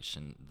the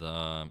collection.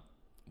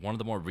 One of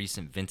the more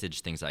recent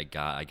vintage things I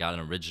got an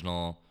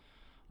original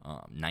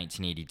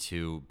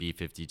 1982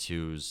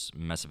 B-52's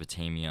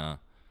Mesopotamia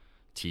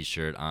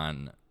T-shirt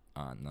on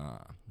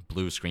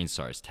blue Screen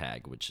Stars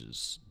tag, which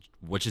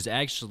is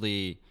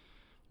actually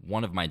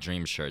one of my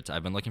dream shirts.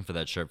 I've been looking for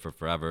that shirt for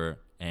forever,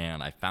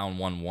 and I found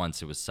one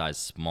once. It was size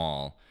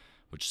small.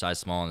 Which size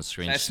small in the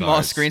Screen Stars?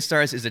 Small Screen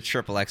Stars is a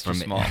triple extra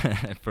small.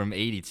 From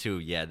 82,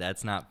 yeah,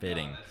 that's not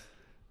fitting.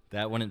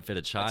 That wouldn't fit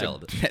a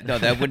child.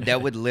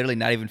 That would literally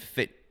not even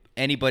fit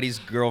anybody's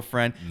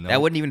girlfriend. Nope. That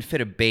wouldn't even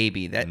fit a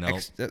baby.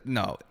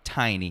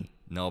 Tiny.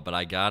 No, but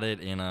I got it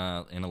in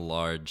a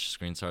large,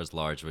 Screen Stars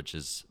large, which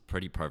is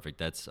pretty perfect.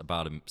 That's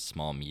about a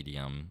small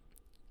medium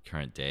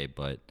current day,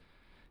 but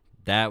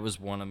that was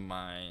one of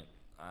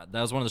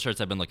the shirts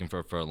I've been looking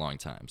for a long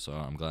time. So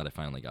I'm glad I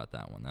finally got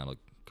that one. That'll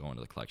go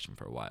into the collection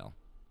for a while.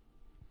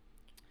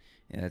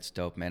 Yeah, that's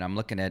dope, man. I'm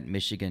looking at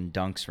Michigan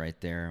Dunks right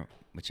there,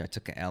 which I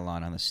took an L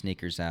on the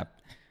sneakers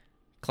app.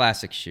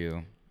 Classic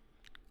shoe.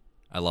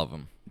 I love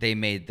them. They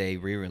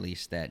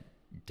re-released that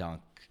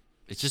Dunk.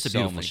 It's just a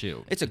beautiful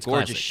shoe. It's gorgeous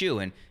classic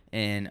shoe,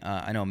 and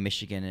I know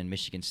Michigan and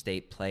Michigan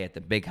State play at the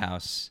Big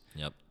House.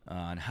 Yep.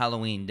 On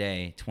Halloween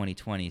Day,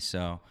 2020.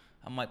 So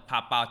I might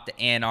pop out to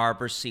Ann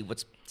Arbor, see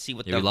what the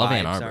love vibes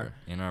Ann Arbor. are.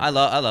 Ann Arbor.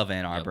 I love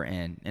Ann Arbor,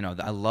 and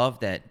I love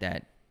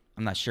that.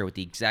 I'm not sure what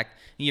the exact.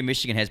 Your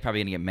Michigan head's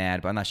probably gonna get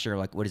mad, but I'm not sure.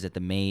 Like, what is it?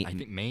 I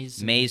think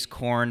maize,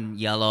 corn,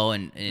 yellow,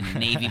 and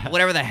navy,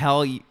 whatever the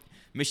hell the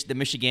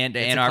Michigan, the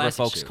Ann Arbor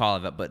folks shoe.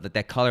 Call it. But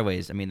that colorway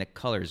is. I mean, the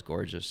color is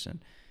gorgeous, and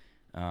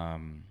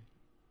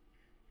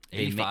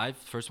 85.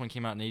 First one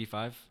came out in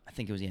 85. I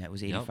think it was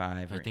 85.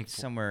 Yep. I think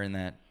somewhere in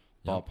that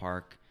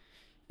ballpark.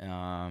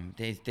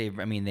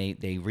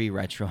 They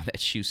re-retro that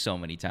shoe so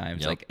many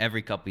times, like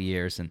every couple of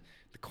years, and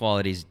the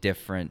quality's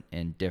different,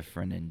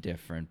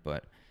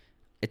 but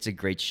it's a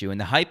great shoe.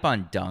 And the hype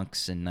on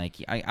Dunks and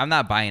Nike, I'm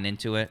not buying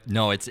into it.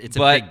 No, it's a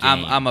big game.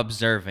 I'm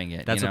observing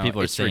it. That's what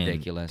people are saying. It's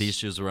ridiculous. These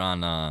shoes were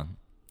on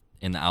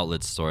in the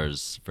outlet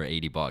stores for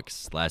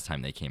 $80 last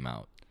time they came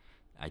out.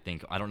 I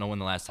don't know when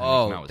the last time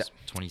they came out was.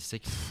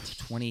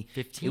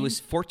 2015. It was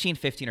 14,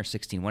 15, or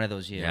 16. One of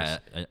those years.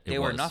 Yeah, they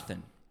were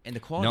nothing. And the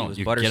quality was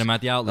you butterscotch. Get them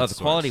at the outlet the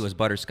quality was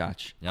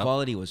butterscotch. Yep.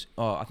 Quality was.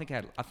 I think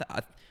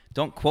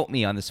don't quote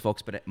me on this,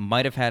 folks, but it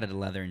might have had a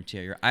leather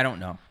interior. I don't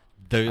know.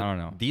 I don't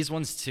know. These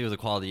ones too. The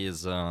quality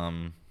is.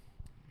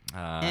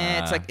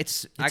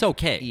 It's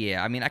okay.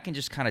 Yeah, I mean, I can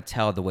just kind of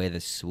tell the way the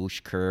swoosh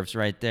curves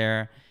right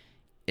there.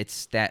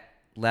 It's that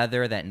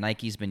leather that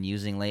Nike's been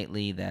using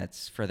lately.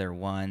 That's for their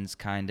ones,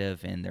 kind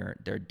of, and their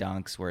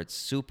Dunks, where it's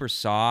super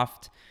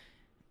soft,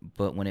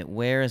 but when it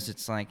wears,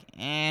 it's like,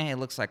 it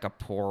looks like a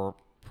poor.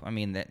 I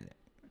mean that.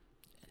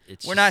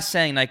 We're not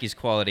saying Nike's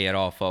quality at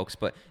all, folks,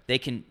 but they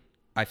can.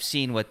 I've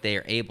seen what they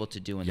are able to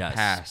do in the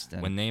past.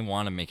 And when they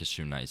want to make a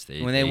shoe nice,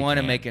 they want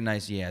to make it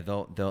nice,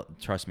 they'll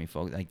trust me,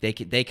 folks. Like they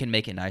can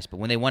make it nice, but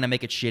when they want to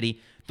make it shitty,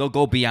 they'll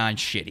go beyond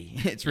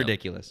shitty. It's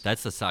ridiculous.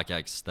 That's the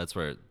StockX. That's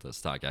where the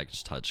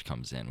StockX touch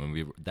comes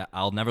in.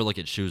 I'll never look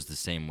at shoes the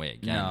same way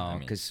again. No,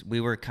 because we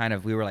were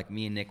like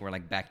me and Nick were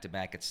like back to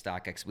back at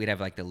StockX. We'd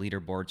have like the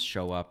leaderboards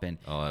show up, and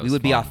we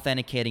would be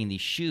authenticating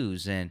these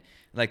shoes, and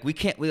like we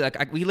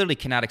literally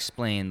cannot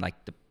explain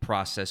like the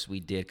process we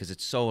did because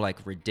it's so like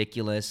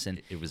ridiculous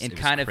and it was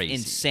kind of crazy.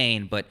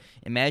 Insane. But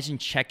imagine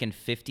checking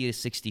 50 to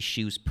 60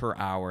 shoes per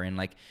hour, and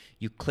like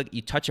you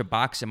touch a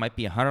box, it might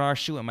be $100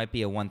 shoe, it might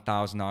be a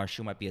 $1,000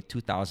 shoe, it might be a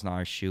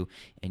 $2,000 shoe,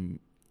 and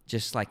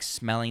just like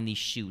smelling these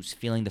shoes,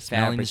 feeling the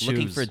fabric,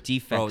 looking for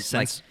defects.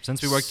 Bro,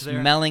 since we worked there,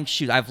 smelling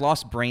shoes. I've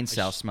lost brain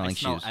cells smelling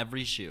shoes. I smell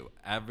every shoe,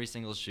 every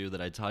single shoe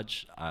that I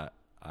touch.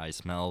 I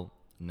smell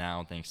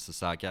now thanks to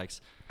StockX.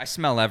 I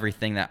smell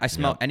everything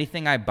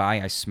anything I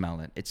buy, I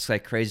smell it. It's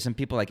like crazy. Some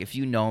people, like, if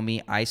you know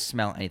me, I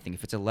smell anything.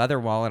 If it's a leather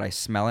wallet, I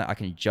smell it. I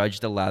can judge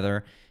the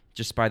leather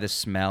just by the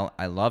smell.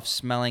 I love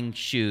smelling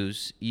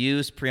shoes,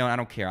 used, pre-owned, I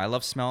don't care. I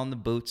love smelling the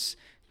boots,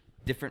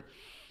 different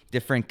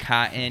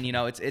cotton.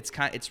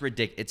 It's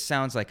ridiculous. It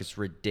sounds like it's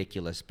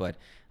ridiculous, but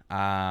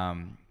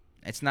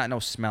it's not no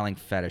smelling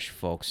fetish,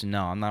 folks.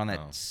 No, I'm not on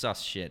that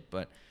sus shit,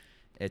 but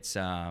it's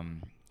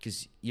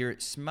because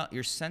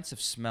your sense of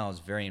smell is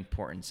very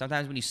important.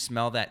 Sometimes when you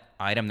smell that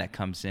item that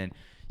comes in,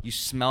 you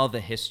smell the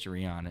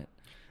history on it.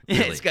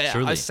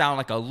 Really, I sound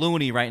like a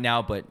loony right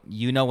now, but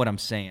you know what I'm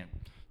saying.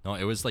 No,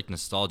 it was like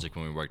nostalgic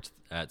when we worked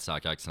at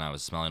StockX and I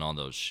was smelling all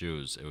those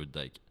shoes.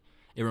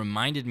 It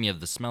reminded me of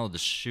the smell of the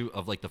shoe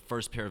of like the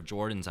first pair of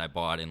Jordans I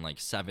bought in like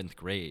 7th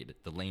grade.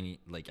 The Laney,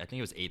 I think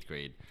it was 8th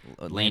grade.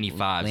 Laney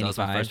 5s. That was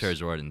my first pair of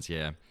Jordans.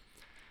 Yeah,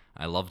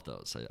 I loved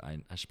those.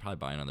 I should probably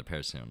buy another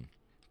pair soon,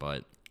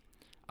 but.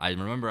 I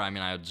remember,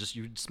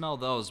 you'd smell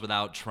those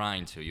without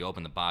trying to. You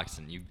open the box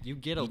and you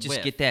get a whiff. You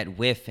just get that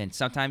whiff, and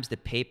sometimes the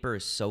paper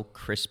is so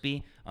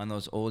crispy on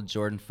those old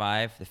Jordan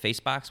 5, the face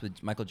box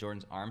with Michael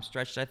Jordan's arm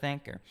stretched, I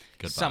think, or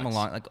good something box.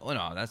 along. Like, oh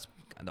no, that's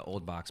the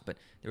old box, but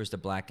there was the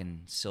black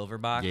and silver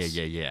box.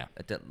 Yeah.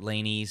 At the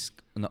Laney's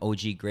and the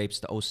OG grapes,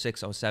 the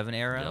 06, 07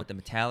 era with the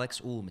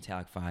metallics. Ooh,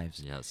 metallic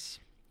 5s. Yes.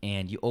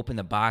 And you open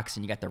the box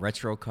and you got the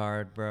retro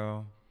card,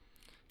 bro.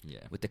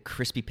 Yeah. With the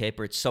crispy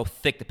paper. It's so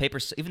thick. The paper,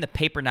 even the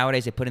paper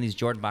nowadays they put in these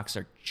Jordan boxes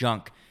are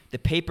junk. The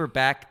paper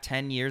back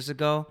 10 years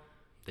ago.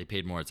 They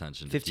paid more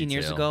attention to 15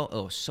 detail. years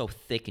ago, so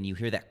thick. And you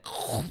hear that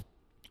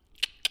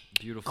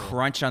beautiful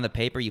crunch on the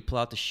paper. You pull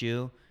out the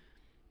shoe.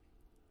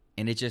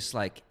 And it's just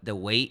like the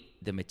weight,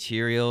 the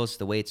materials,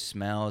 the way it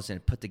smells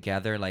and put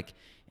together. Like,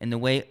 and the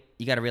way,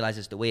 you got to realize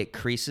is the way it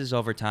creases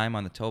over time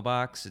on the toe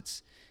box.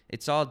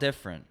 It's all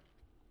different.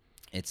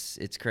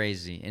 It's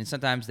crazy. And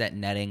sometimes that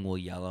netting will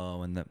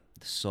yellow and the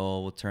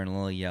sole will turn a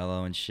little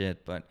yellow and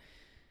shit, but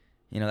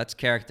that's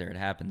character. It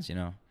happens.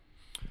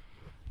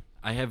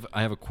 I have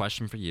a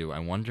question for you. I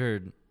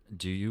wondered,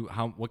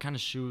 what kind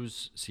of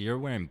shoes? So you're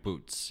wearing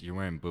boots.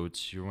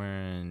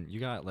 You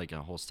got like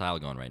a whole style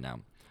going right now.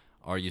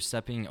 Are you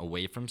stepping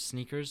away from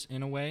sneakers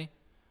in a way,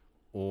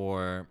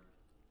 or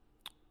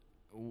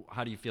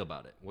how do you feel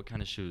about it? What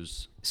kind of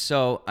shoes?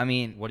 So I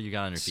mean, What do you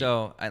got on your feet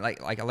so I like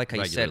how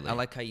you said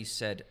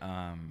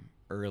regularly?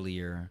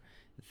 earlier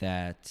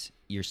that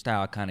your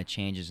style kind of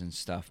changes and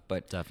stuff,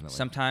 but Definitely.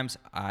 sometimes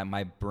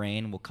my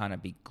brain will kind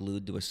of be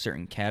glued to a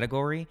certain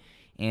category,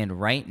 and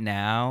right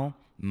now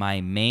my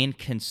main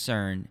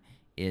concern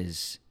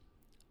is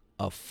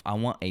I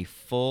want a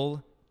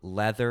full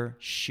leather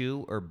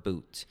shoe or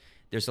boot.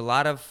 There's a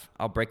lot of,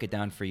 I'll break it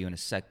down for you in a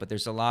sec, but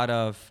there's a lot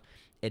of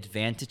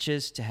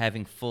advantages to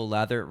having full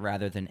leather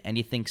rather than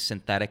anything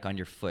synthetic on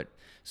your foot.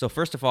 So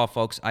first of all,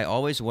 folks, I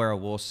always wear a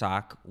wool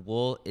sock.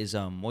 Wool is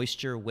a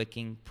moisture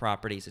wicking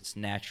properties. It's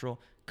natural,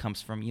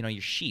 comes from,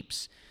 your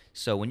sheeps.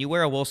 So when you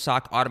wear a wool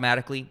sock,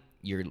 automatically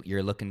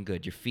you're looking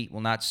good. Your feet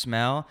will not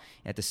smell.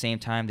 At the same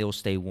time, they will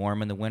stay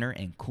warm in the winter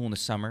and cool in the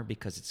summer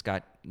because it's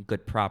got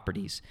good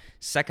properties.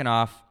 Second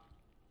off,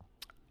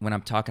 when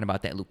I'm talking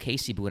about that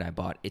Lucchese boot I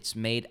bought, it's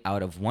made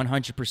out of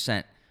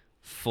 100%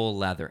 full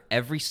leather.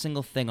 Every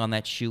single thing on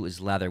that shoe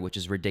is leather, which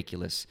is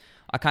ridiculous.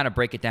 I kind of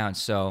break it down.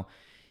 So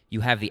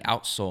you have the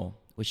outsole,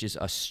 which is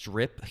a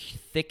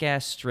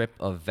thick-ass strip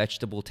of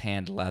vegetable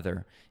tanned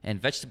leather.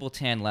 And vegetable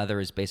tanned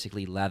leather is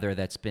basically leather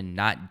that's been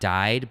not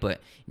dyed,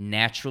 but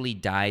naturally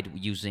dyed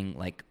using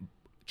like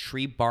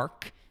tree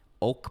bark,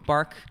 oak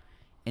bark,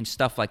 and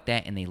stuff like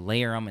that. And they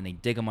layer them and they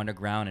dig them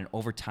underground. And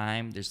over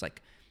time, there's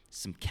like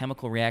some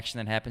chemical reaction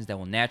that happens that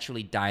will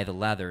naturally dye the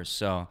leather.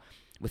 So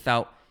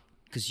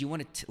because you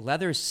want it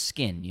leather is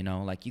skin,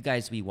 like you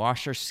guys, we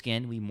wash our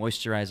skin, we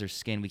moisturize our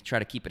skin, we try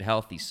to keep it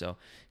healthy. So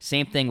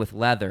same thing with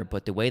leather,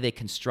 but the way they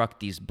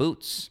construct these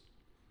boots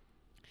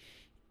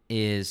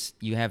is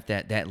you have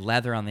that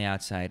leather on the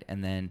outside,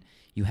 and then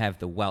you have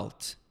the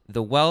welt.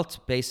 The welt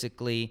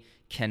basically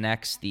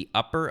connects the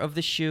upper of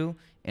the shoe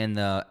and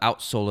the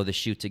outsole of the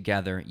shoe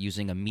together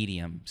using a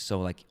medium.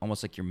 So like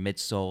almost like your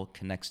midsole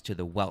connects to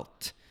the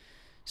welt.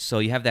 So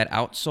you have that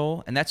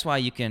outsole, and that's why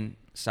you can,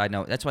 side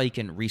note, that's why you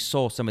can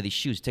resole some of these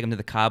shoes. Take them to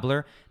the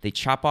cobbler, they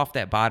chop off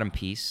that bottom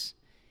piece,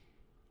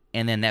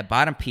 and then that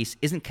bottom piece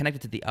isn't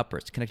connected to the upper,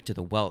 it's connected to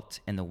the welt,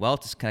 and the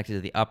welt is connected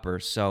to the upper.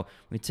 So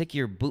when you take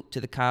your boot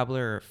to the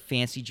cobbler or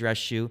fancy dress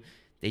shoe,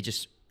 they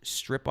just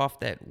strip off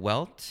that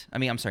welt.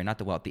 I'm sorry, not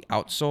the welt, the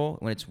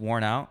outsole. When it's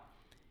worn out,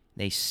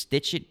 they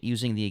stitch it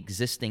using the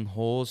existing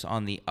holes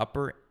on the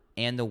upper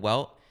and the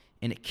welt,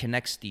 and it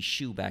connects the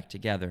shoe back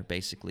together,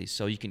 basically,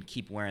 so you can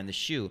keep wearing the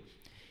shoe.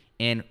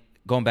 And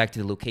going back to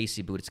the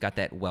Lucchese boot, it's got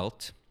that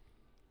welt.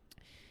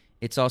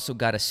 It's also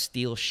got a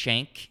steel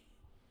shank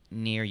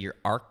near your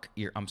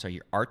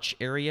arch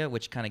area,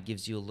 which kind of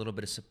gives you a little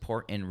bit of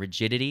support and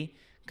rigidity,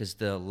 because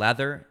the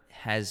leather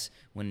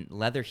when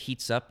leather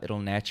heats up, it'll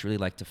naturally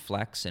like to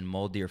flex and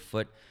mold to your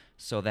foot.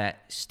 So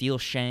that steel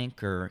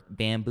shank or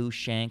bamboo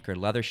shank or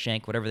leather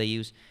shank, whatever they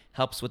use,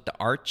 helps with the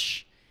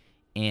arch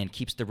and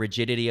keeps the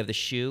rigidity of the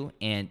shoe.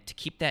 And to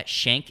keep that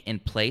shank in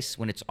place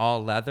when it's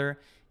all leather,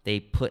 they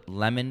put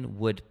lemon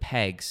wood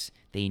pegs.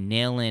 They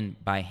nail in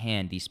by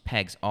hand these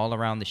pegs all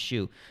around the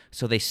shoe.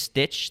 So they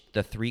stitch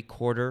the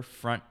 3/4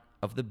 front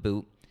of the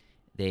boot.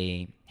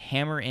 They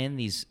hammer in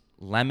these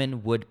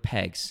lemon wood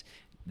pegs.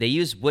 They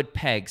use wood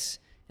pegs,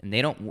 and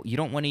you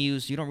don't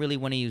really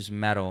want to use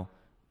metal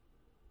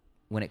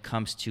when it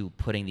comes to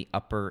putting the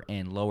upper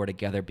and lower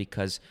together,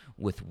 because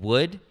with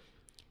wood,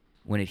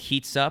 when it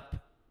heats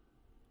up,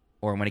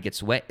 or when it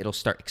gets wet, it'll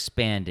start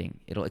expanding.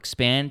 It'll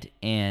expand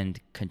and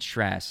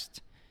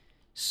contrast.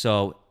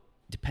 So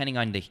depending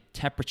on the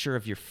temperature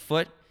of your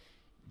foot,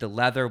 the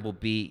leather will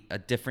be a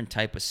different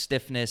type of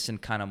stiffness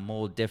and kind of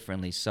mold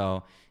differently.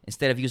 So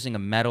instead of using a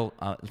metal,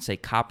 let's say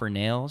copper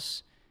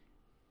nails,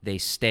 they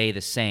stay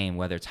the same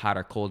whether it's hot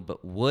or cold.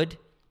 But wood,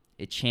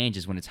 it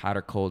changes when it's hot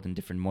or cold and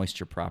different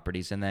moisture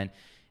properties. And then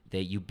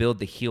you build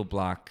the heel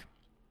block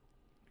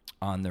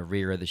on the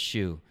rear of the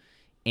shoe.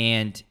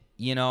 And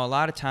a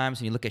lot of times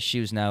when you look at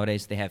shoes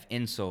nowadays, they have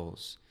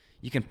insoles.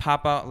 You can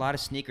pop out a lot of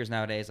sneakers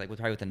nowadays, like with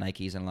the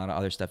Nikes and a lot of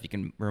other stuff. You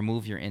can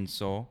remove your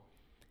insole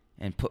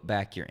and put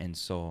back your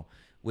insole.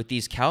 With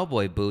these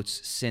cowboy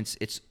boots, since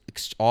it's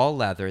all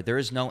leather, there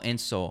is no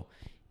insole.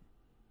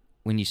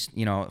 When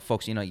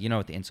folks, what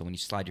the insole, when you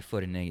slide your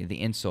foot in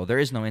the insole, there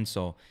is no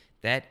insole.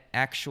 That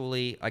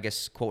actually, I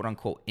guess, quote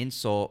unquote,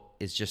 insole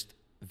is just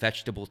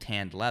vegetable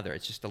tanned leather.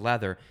 It's just a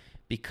leather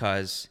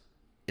because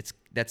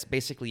that's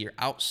basically your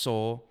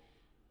outsole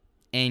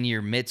and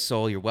your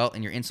midsole, your welt,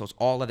 and your insole. It's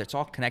all leather. It's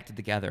all connected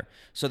together.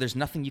 So there's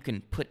nothing you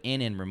can put in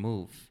and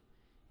remove.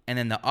 And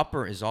then the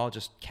upper is all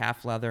just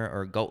calf leather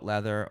or goat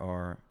leather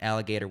or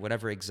alligator,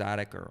 whatever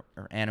exotic or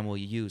animal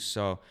you use.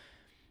 So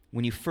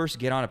when you first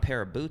get on a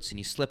pair of boots and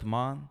you slip them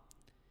on,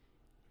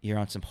 you're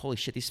on some, holy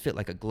shit, these fit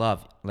like a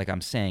glove. Like I'm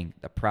saying,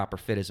 the proper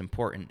fit is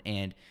important.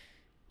 And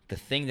the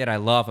thing that I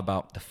love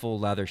about the full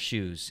leather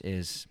shoes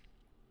is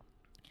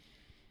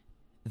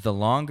the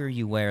longer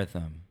you wear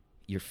them,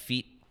 your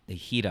feet, they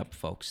heat up,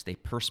 folks. They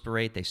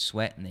perspirate, they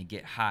sweat, and they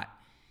get hot.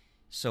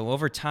 So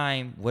over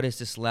time, what does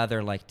this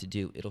leather like to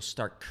do? It'll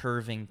start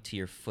curving to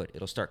your foot.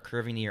 It'll start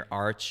curving to your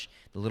arch,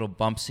 the little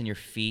bumps in your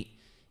feet.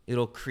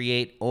 It'll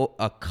create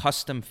a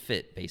custom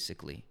fit,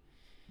 basically.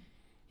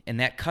 And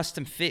that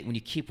custom fit, when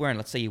you keep wearing,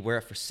 let's say you wear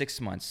it for 6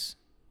 months,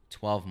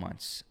 12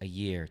 months, a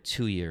year,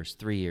 2 years,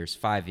 3 years,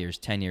 5 years,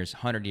 10 years,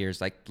 100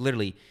 years. Like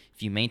literally,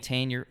 if you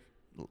maintain your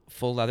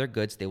full leather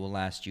goods, they will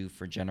last you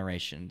for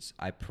generations.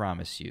 I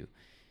promise you.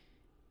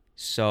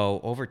 So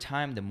over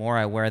time, the more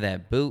I wear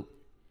that boot,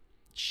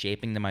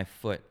 shaping to my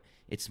foot,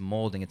 it's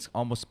molding. It's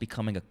almost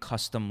becoming a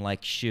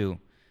custom-like shoe.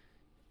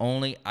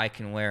 Only I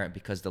can wear it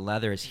because the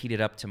leather is heated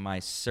up to my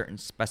certain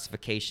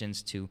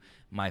specifications to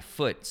my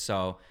foot.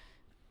 So,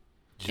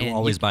 Did you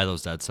always buy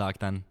those dead stock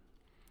then?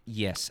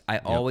 Yes, I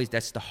always.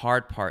 That's the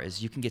hard part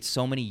is you can get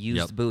so many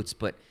used boots,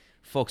 but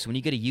folks, when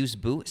you get a used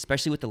boot,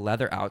 especially with the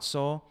leather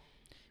outsole,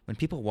 when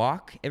people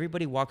walk,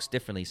 everybody walks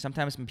differently.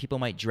 Sometimes when people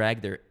might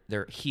drag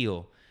their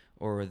heel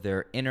or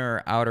their inner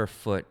or outer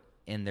foot,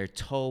 and their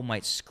toe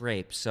might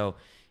scrape. So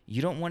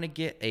you don't want to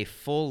get a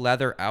full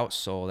leather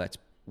outsole that's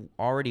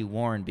already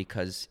worn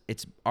because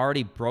it's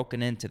already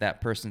broken into that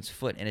person's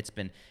foot,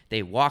 and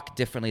they walk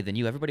differently than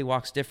you. Everybody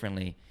walks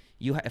differently.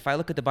 If I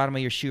look at the bottom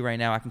of your shoe right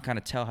now, I can kind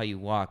of tell how you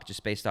walk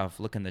just based off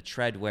looking the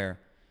tread wear.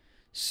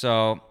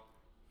 So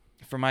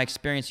from my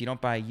experience, you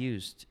don't buy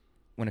used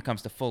when it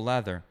comes to full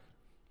leather.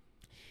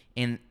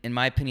 In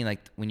my opinion, like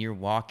when you're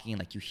walking,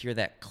 like you hear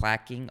that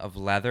clacking of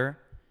leather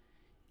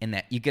and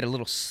that you get a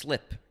little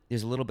slip.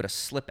 There's a little bit of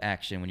slip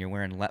action when you're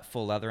wearing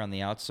full leather on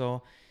the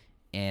outsole,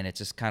 and it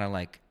just kind of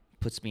like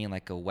puts me in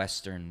like a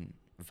Western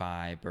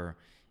vibe, or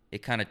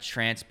it kind of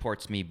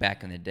transports me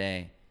back in the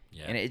day.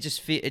 Yeah. And it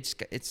just it's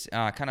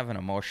kind of an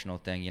emotional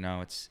thing, you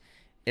know.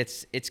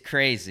 It's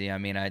crazy. I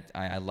mean,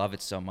 I love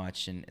it so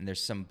much, and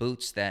there's some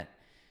boots that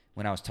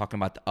when I was talking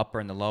about the upper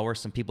and the lower,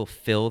 some people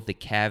fill the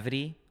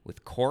cavity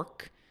with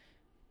cork,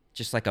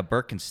 just like a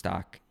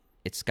Birkenstock.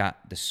 It's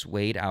got the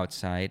suede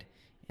outside,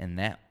 and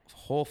that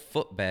whole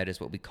footbed is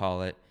what we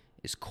call it,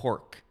 is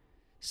cork.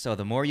 So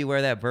the more you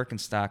wear that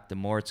Birkenstock, the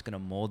more it's going to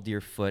mold to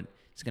your foot.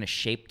 It's going to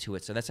shape to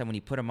it. So that's why when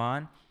you put them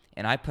on,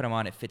 and I put them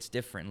on, it fits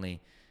differently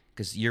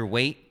because your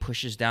weight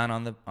pushes down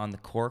on the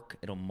cork.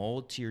 It'll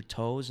mold to your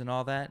toes and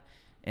all that,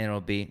 and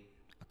it'll be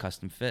a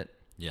custom fit.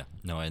 Yeah,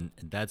 no, and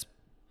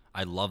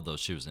I love those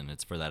shoes, and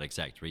it's for that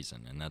exact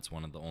reason. And that's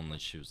one of the only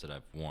shoes that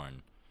I've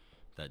worn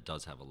that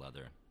does have a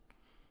leather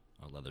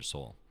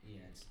sole.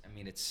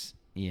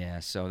 Yeah,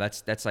 so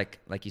that's like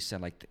you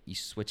said, like you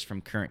switch from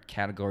current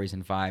categories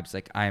and vibes.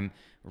 Like I'm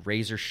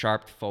razor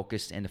sharp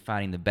focused into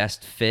finding the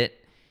best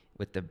fit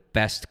with the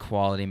best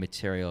quality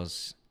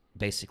materials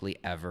basically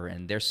ever.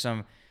 And there's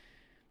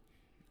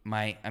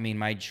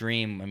my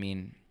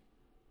dream,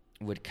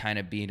 would kind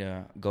of be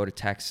to go to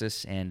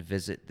Texas and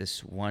visit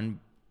this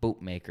one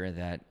bootmaker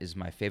that is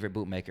my favorite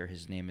bootmaker.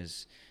 His name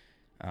is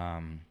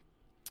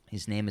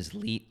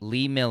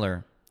Lee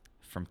Miller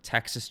from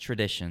Texas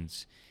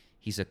Traditions.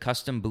 He's a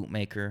custom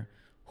bootmaker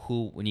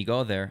who, when you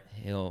go there,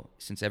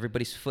 since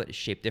everybody's foot is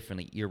shaped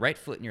differently, your right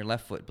foot and your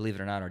left foot, believe it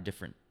or not, are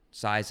different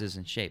sizes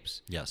and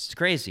shapes. Yes. It's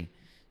crazy.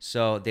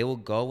 So they will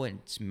go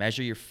and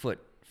measure your foot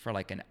for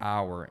like an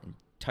hour and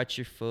touch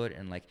your foot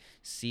and like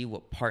see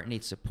what part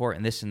needs support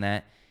and this and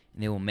that,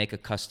 and they will make a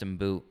custom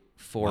boot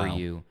for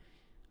you.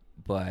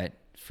 But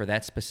for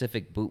that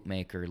specific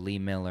bootmaker, Lee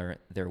Miller,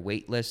 their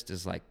wait list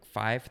is like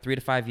 3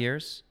 to 5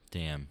 years.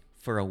 Damn.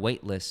 For a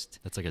wait list.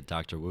 That's like a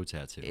Dr. Wu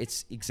tattoo.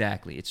 It's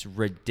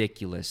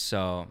ridiculous.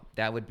 So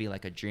that would be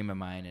like a dream of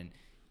mine. And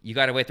you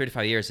got to wait 3 to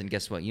 5 years. And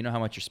guess what? You know how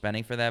much you're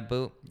spending for that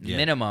boot? Yeah,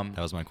 minimum.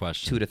 That was my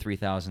question. $2,000 to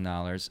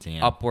 $3,000.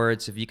 Damn.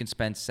 Upwards, if you can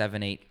spend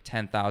 $7,000,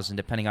 $8,000, $10,000,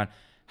 depending on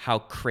how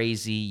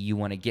crazy you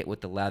want to get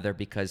with the leather,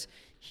 because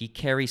he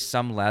carries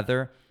some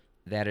leather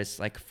that is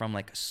like from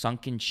like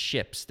sunken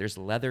ships. There's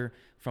leather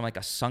from like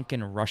a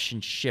sunken Russian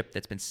ship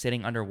that's been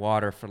sitting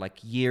underwater for like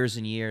years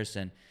and years,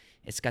 and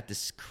it's got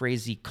this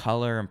crazy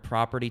color and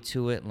property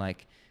to it.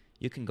 Like,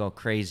 you can go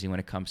crazy when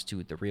it comes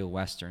to the real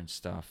Western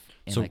stuff.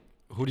 And so,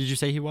 who did you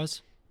say he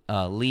was?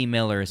 Lee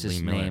Miller is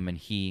his name, and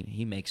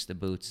he makes the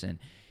boots. And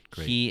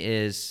Great.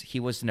 he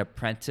was an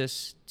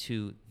apprentice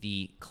to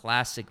the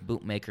classic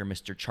bootmaker,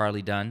 Mr.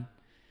 Charlie Dunn.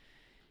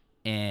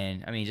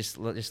 And I mean, just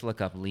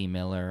look up Lee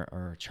Miller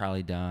or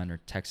Charlie Dunn or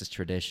Texas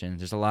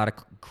Traditions. There's a lot of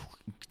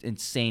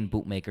insane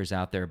bootmakers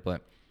out there,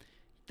 but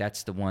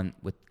that's the one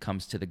when it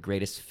comes to the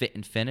greatest fit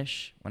and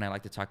finish. When I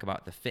like to talk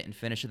about the fit and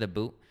finish of the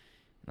boot,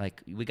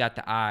 like we got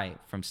the eye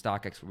from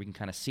StockX where we can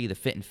kind of see the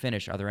fit and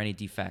finish. Are there any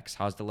defects?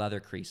 How's the leather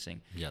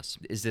creasing? Yes.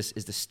 Is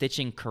the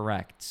stitching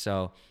correct?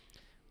 So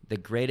the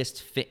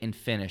greatest fit and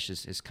finish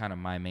is kind of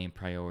my main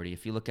priority.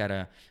 If you look at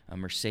a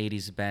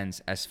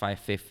Mercedes-Benz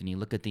S550 and you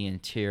look at the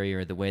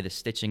interior, the way the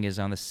stitching is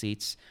on the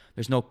seats,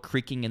 there's no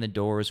creaking in the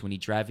doors. When you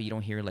drive it, you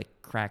don't hear like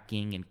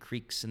cracking and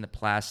creaks in the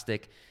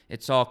plastic.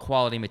 It's all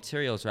quality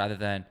materials rather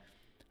than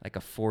like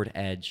a Ford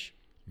Edge.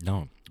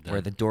 No.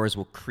 Where the doors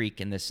will creak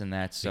and this and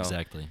that. So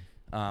exactly.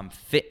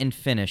 Fit and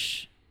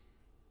finish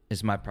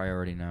is my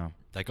priority now.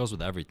 that goes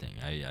with everything.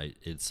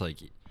 It's like,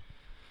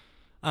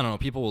 I don't know,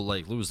 people will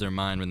like lose their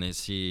mind when they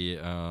see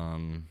a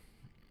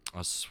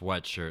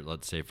sweatshirt,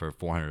 let's say for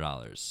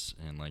 $400,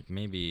 and like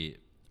maybe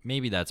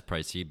that's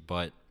pricey,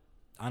 but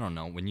I don't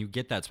know. When you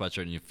get that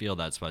sweatshirt and you feel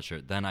that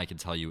sweatshirt, then I can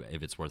tell you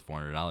if it's worth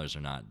 $400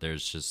 or not.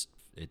 There's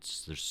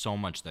so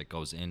much that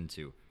goes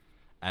into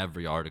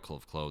every article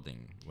of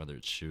clothing, whether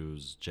it's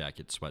shoes,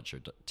 jacket,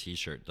 sweatshirt,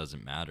 t-shirt,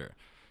 doesn't matter.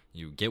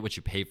 You get what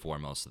you pay for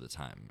most of the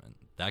time, and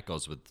that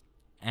goes with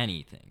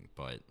anything,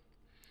 but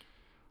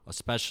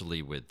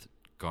especially with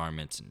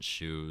garments and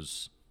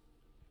shoes,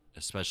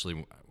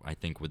 especially I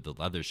think with the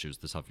leather shoes,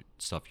 the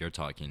stuff you're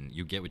talking,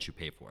 you get what you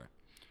pay for.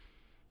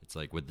 It's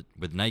like with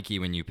Nike,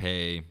 when you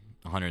pay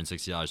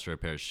 $160 for a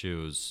pair of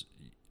shoes,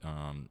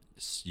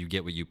 you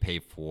get what you pay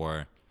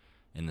for,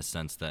 in the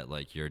sense that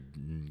like you're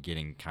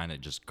getting kind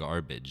of just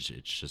garbage.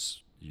 It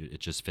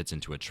just fits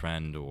into a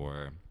trend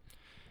or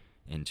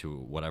into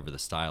whatever the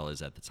style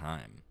is at the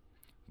time.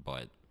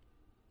 But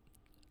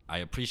I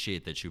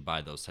appreciate that you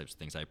buy those types of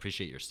things. I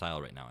appreciate your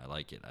style right now. I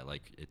like it.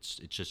 It's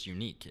just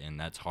unique, and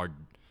that's hard.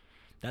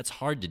 That's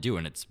hard to do,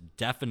 and it's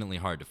definitely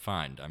hard to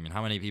find. I mean,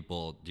 how many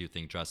people do you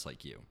think dress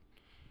like you?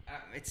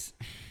 It's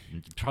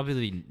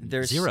probably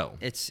zero.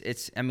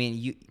 I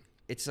mean,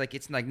 it's like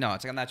no,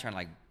 it's like I'm not trying to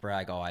like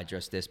brag, oh, I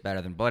dress this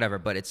better than whatever,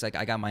 but it's like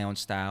I got my own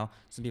style.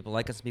 Some people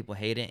like it, some people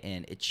hate it,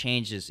 and it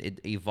changes,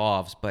 it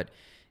evolves. But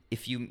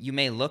if you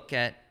may look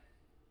at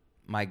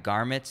my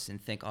garments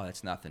and think, oh,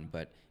 that's nothing,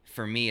 but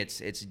for me, it's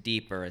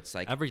deeper. It's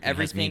like everything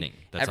has meaning.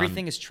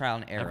 Everything is trial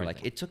and error. Everything.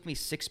 Like it took me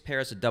 6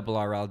 pairs of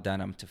double RL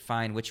denim to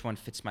find which one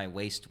fits my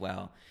waist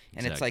well,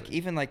 and It's like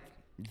even like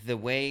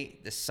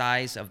the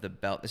size of the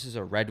belt. This is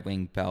a Red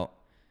Wing belt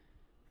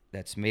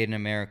that's made in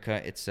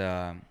America. It's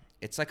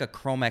like a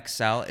Chrome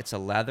XL. It's a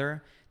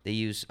leather. They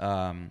use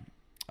a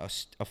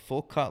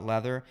full cut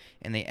leather,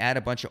 and they add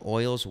a bunch of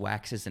oils,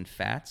 waxes, and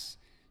fats.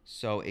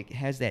 So it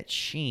has that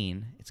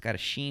sheen. It's got a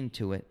sheen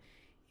to it.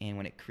 And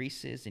when it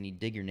creases and you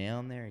dig your nail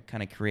in there, it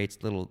kind of creates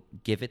little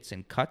giveets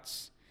and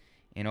cuts.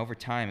 And over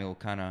time, it will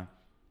kind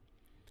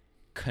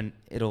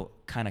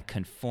of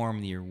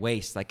conform to your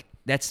waist. Like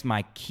that's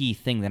my key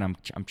thing that I'm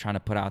trying to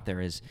put out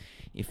there is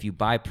if you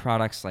buy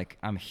products, like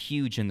I'm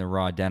huge in the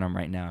raw denim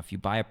right now. If you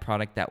buy a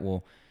product that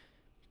will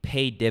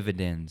pay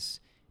dividends,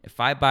 if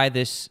I buy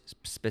this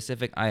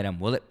specific item,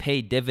 will it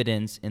pay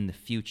dividends in the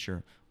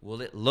future?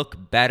 Will it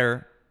look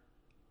better,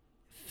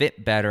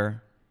 fit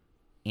better,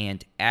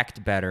 and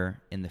act better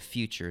in the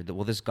future?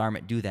 Will this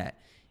garment do that?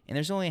 And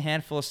there's only a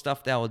handful of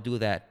stuff that will do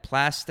that.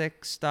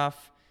 Plastic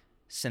stuff,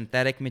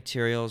 synthetic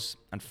materials,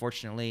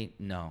 unfortunately,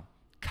 no.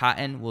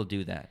 Cotton will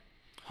do that.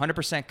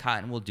 100%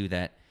 cotton will do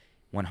that.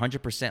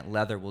 100%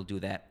 leather will do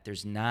that.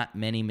 There's not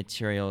many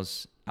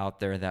materials out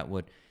there that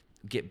would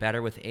get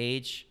better with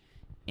age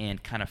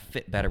and kind of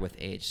fit better with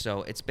age.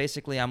 So it's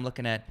basically I'm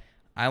looking at,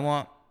 I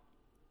want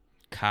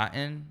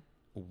cotton,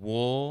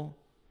 wool,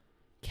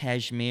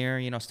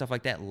 cashmere, stuff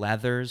like that,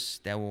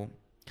 leathers that will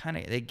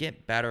they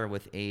get better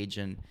with age,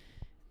 and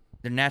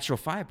they're natural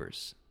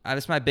fibers.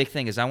 That's my big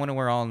thing is I want to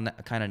wear all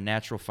kind of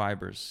natural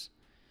fibers.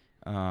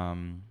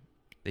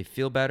 They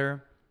feel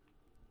better.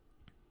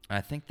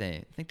 I think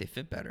they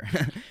fit better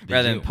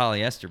rather than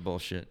polyester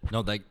bullshit.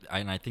 No,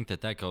 I think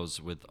that goes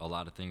with a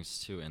lot of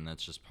things too, and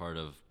that's just part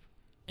of,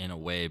 in a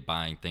way,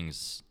 buying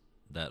things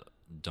that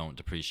don't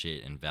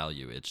depreciate in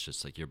value. It's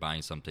just like you're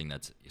buying something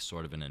that's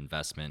sort of an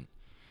investment.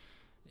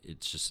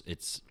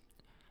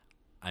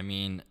 I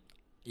mean,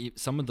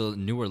 some of the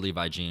newer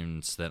Levi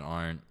jeans that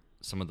aren't,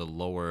 some of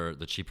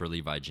the cheaper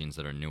Levi jeans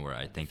that are newer,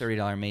 I think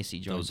 $30 Macy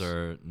joints. Those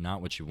are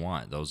not what you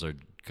want. Those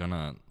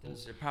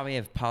probably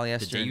have polyester.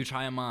 The day you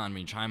try them on,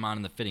 when you try them on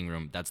in the fitting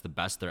room, that's the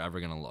best they're ever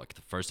going to look.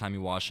 The first time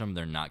you wash them,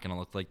 they're not going to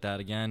look like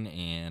that again.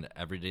 And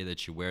every day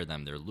that you wear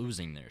them, they're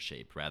losing their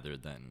shape rather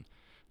than,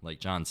 like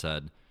John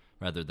said,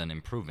 rather than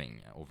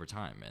improving over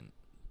time. And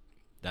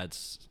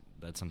that's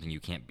something you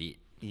can't beat.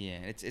 Yeah,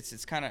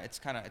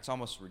 it's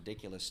almost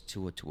ridiculous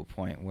to a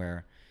point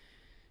where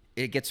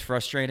it gets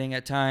frustrating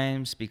at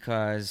times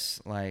because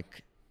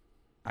like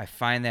I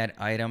find that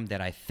item that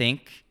I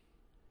think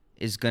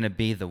is going to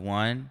be the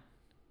one,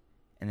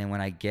 and then when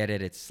I get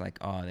it, it's like,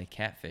 oh, they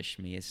catfished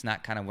me. It's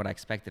not kind of what I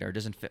expected, or it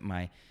doesn't fit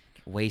my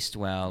waist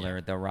well, or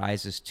the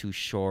rise is too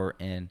short,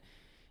 and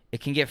it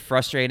can get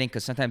frustrating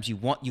because sometimes you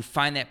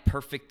find that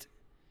perfect,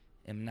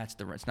 and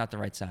it's not the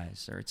right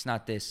size, or it's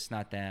not this, it's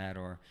not that,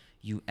 or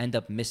you end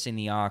up missing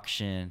the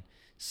auction.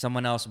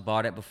 Someone else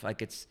bought it before.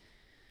 Like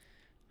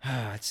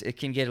it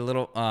can get a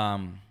little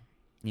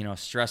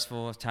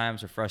stressful at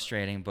times or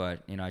frustrating,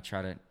 but I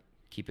try to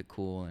keep it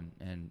cool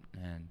and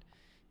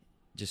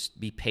just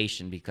be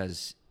patient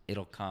because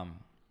it'll come.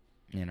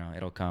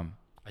 It'll come.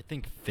 I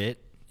think fit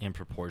and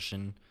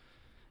proportion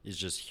is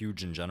just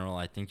huge in general.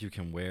 I think you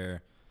can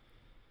wear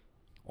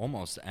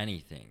almost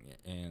anything,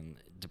 and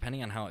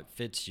depending on how it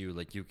fits you,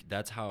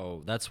 that's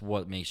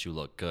what makes you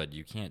look good.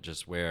 You can't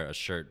just wear a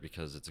shirt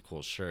because it's a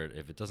cool shirt.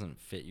 If it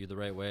doesn't fit you the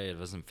right way, if it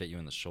doesn't fit you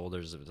in the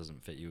shoulders, if it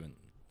doesn't fit you in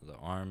the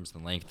arms, the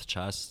length, the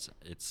chest,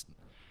 it's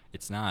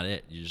not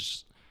it.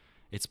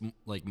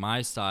 like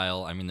my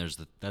style. I mean,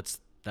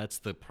 that's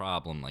the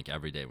problem. Like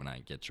every day when I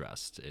get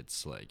dressed,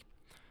 it's like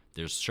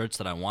there's shirts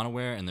that I want to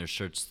wear, and there's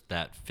shirts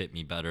that fit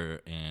me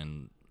better,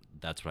 and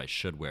that's what I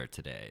should wear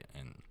today.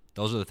 And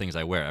those are the things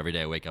I wear every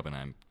day. I wake up and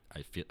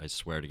I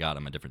swear to God,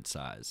 I'm a different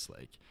size.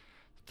 Like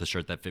the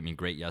shirt that fit me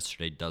great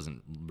yesterday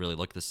doesn't really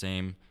look the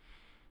same.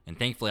 And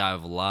thankfully, I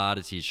have a lot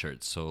of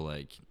t-shirts, so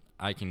like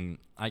I can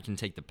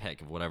take the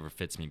pick of whatever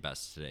fits me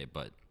best today.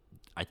 But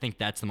I think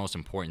that's the most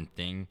important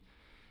thing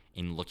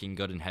in looking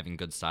good and having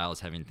good style, is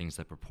having things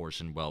that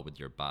proportion well with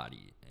your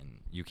body. And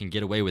you can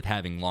get away with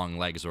having long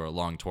legs or a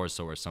long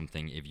torso or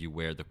something if you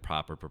wear the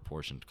proper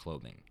proportioned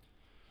clothing.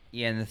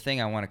 Yeah, and the thing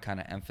I want to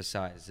kind of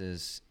emphasize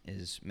is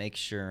make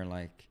sure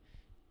like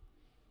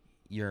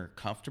you're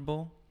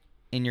comfortable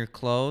in your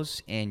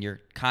clothes and you're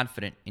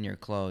confident in your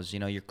clothes. You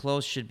know, your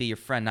clothes should be your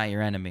friend, not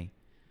your enemy.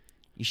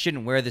 You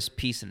shouldn't wear this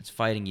piece and it's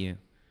fighting you.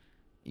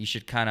 You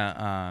should kind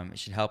of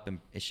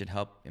it should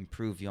help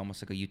improve you,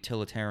 almost like a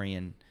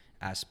utilitarian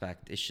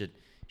aspect. It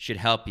should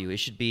help you. It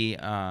should be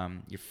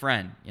your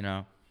friend, you know.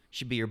 It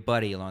should be your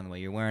buddy along the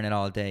way. You're wearing it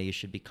all day. You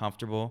should be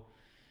comfortable.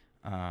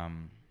 It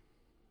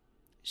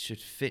should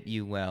fit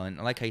you well. And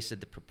like how you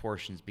said, the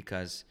proportions,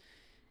 because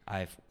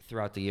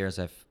throughout the years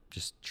I've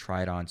just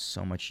tried on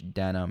so much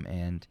denim,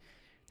 and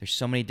there's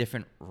so many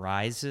different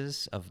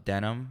rises of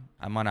denim.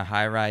 I'm on a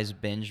high rise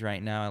binge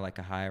right now. I like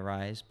a high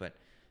rise, but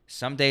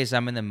some days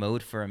I'm in the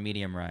mood for a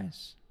medium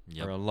rise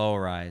or a low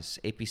rise.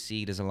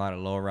 APC does a lot of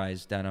low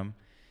rise denim.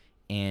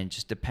 And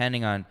just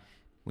depending on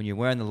when you're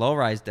wearing the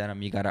low-rise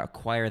denim, you got to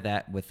acquire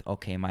that with,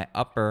 okay, my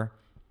upper,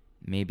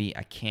 maybe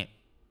I can't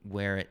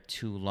wear it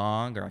too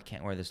long, or I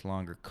can't wear this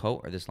longer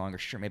coat or this longer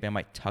shirt. Maybe I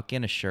might tuck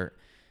in a shirt.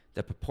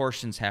 The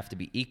proportions have to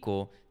be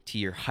equal to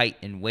your height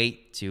and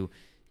weight to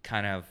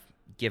kind of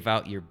give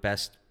out your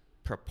best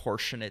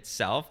proportionate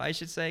self, I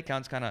should say.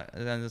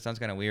 That sounds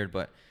kind of weird,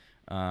 but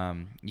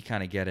you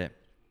kind of get it.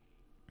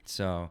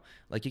 So,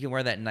 like, you can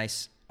wear that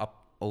nice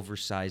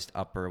oversized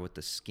upper with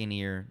the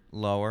skinnier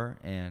lower,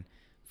 and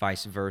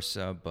vice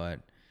versa, but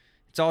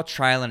it's all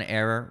trial and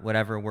error,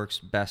 whatever works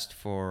best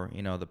for,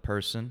 you know, the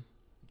person.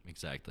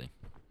 Exactly.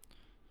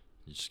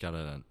 You just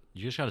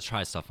gotta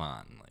try stuff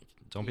on. Like,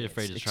 don't be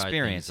afraid to try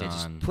experience things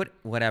it. on. Just put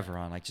whatever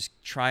on. Like, just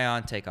try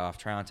on, take off,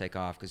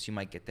 because you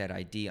might get that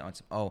idea on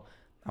some,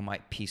 I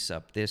might piece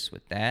up this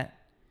with that,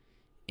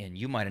 and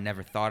you might have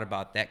never thought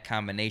about that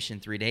combination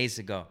 3 days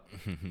ago.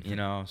 You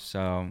know,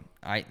 so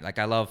I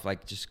love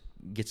just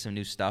get some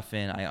new stuff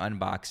in. I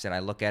unbox it. I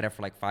look at it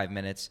for like 5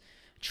 minutes,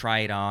 try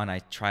it on. I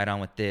try it on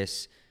with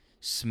this,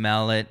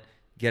 smell it,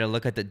 get a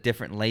look at the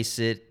different lace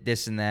it,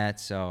 this and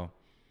that. So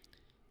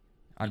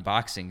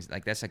unboxings,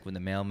 that's like when the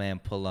mailman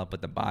pull up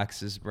with the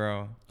boxes,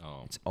 bro.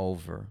 Oh, it's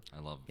over. I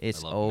love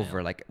over.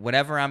 Mail. Like,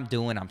 whatever I'm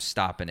doing, I'm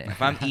stopping it.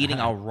 If I'm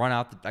eating, I'll run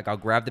out. I'll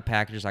grab the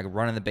packages. I can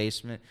run in the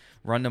basement,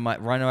 run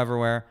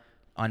everywhere,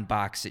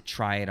 unbox it,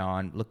 try it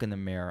on, look in the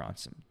mirror on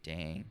some.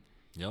 Dang.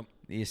 Yep.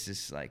 This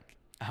is like,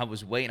 I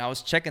was waiting. I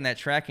was checking that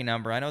tracking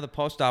number. I know the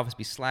post office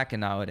be slacking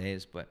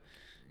nowadays, but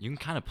you can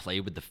kind of play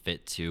with the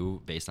fit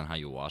too, based on how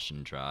you wash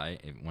and dry.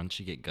 Once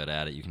you get good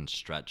at it, you can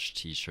stretch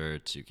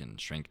t-shirts, you can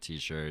shrink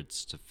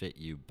t-shirts to fit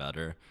you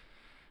better.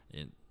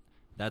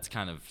 That's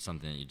kind of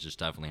something that you just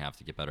definitely have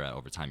to get better at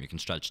over time. You can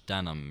stretch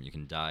denim, you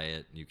can dye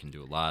it, you can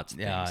do lots of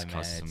things,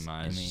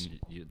 customize.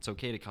 It's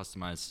okay to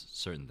customize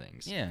certain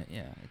things. Yeah,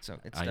 it's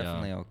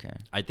definitely okay.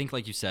 I think,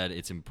 like you said,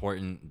 it's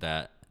important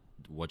that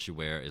what you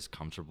wear is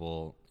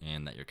comfortable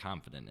and that you're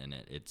confident in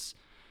it. It's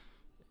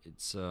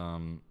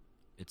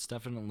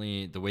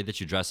definitely, the way that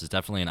you dress is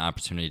definitely an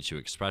opportunity to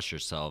express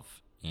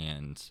yourself,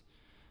 and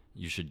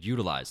you should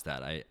utilize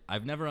that.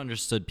 I've never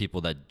understood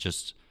people that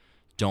just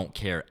don't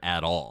care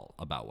at all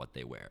about what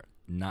they wear.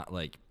 Not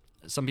like,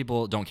 some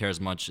people don't care as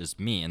much as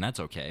me, and that's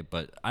okay,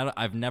 but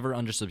I've never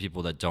understood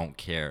people that don't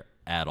care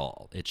at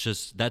all. It's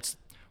just, that's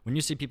when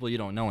you see people you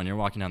don't know and you're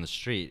walking down the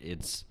street,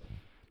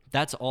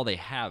 that's all they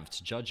have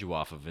to judge you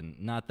off of. And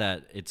not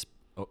that it's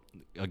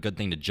a good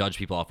thing to judge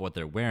people off what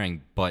they're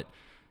wearing, but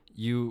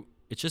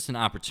it's just an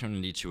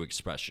opportunity to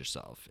express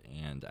yourself.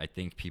 And I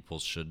think people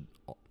should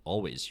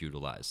always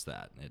utilize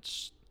that.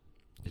 It's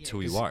who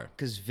you are.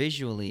 Because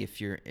visually,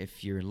 if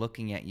you're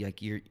looking at,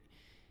 like,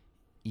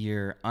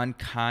 you're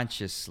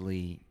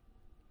unconsciously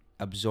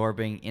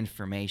absorbing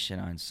information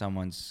on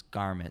someone's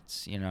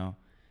garments, you know,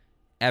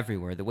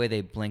 everywhere. The way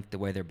they blink, the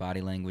way their body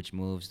language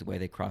moves, the way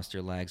they cross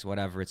their legs,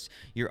 whatever.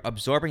 You're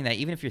absorbing that.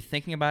 Even if you're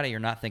thinking about it, you're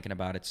not thinking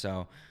about it.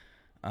 So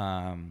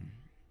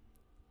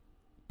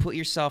put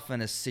yourself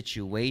in a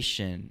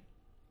situation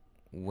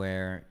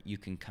where you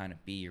can kind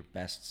of be your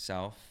best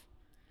self.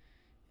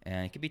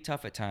 And it can be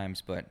tough at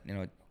times, but, you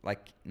know,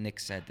 like Nick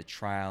said, the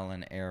trial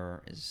and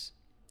error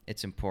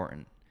it's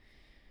important.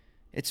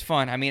 It's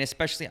fun. I mean,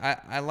 especially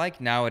I like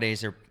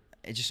nowadays,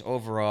 just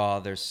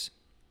overall,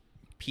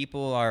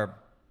 people are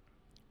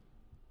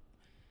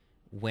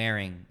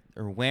wearing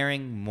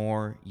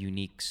more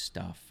unique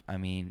stuff. I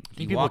mean, I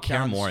think people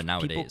care more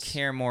nowadays. People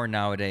care more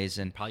nowadays,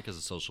 and probably because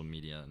of social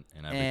media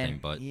and everything.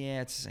 But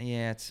it's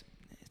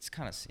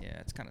kind of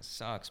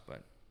sucks.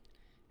 But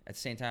at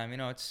the same time,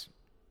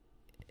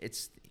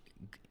 it's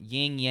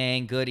yin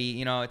yang,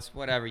 goody. It's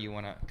whatever you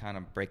want to kind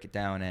of break it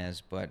down as.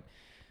 But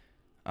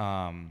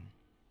I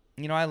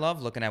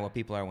love looking at what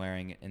people are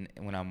wearing, and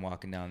when I'm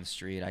walking down the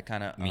street, I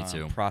kind of Me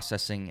too.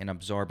 Processing and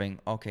absorbing.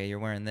 Okay, you're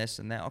wearing this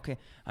and that. Okay,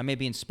 I may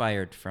be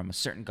inspired from a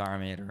certain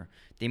garment, or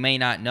they may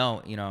not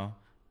know.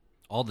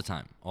 All the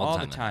time. All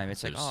the time.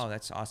 It's like, oh,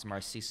 that's awesome. Or I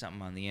see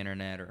something on the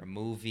internet or a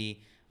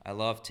movie. I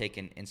love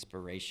taking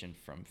inspiration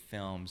from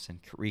films and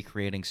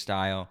recreating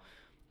style.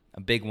 A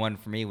big one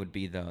for me would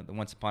be the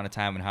Once Upon a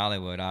Time in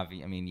Hollywood.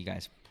 You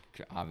guys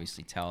could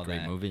obviously tell Great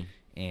that. movie.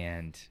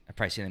 And I've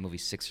probably seen that movie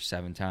 6 or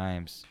 7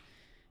 times.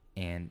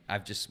 And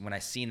when I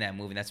seen that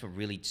movie, that's what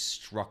really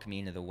struck me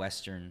into the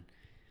Western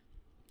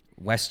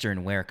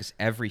wear, because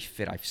every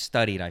fit I've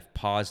studied, I've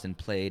paused and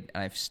played,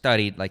 and I've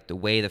studied like the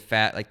way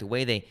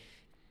they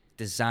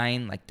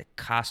design, like the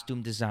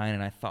costume design,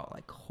 and I thought,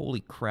 like,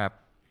 holy crap.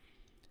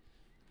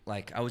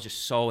 Like, I was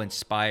just so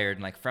inspired,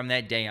 and like from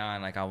that day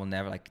on, like I will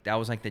never, like, that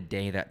was like the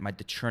day that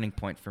the turning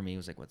point for me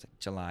was like,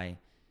 July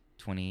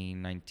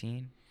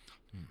 2019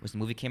 was the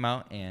movie came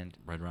out, and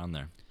right around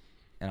there.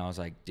 And I was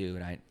like,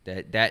 dude,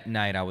 that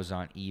night I was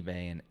on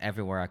eBay and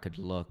everywhere I could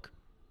look,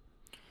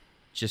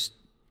 just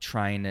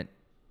trying to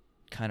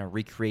kind of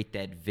recreate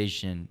that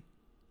vision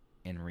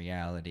in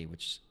reality,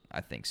 which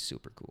I think is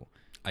super cool.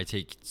 I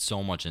take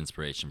so much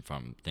inspiration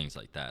from things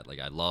like that. Like,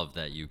 I love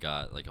that you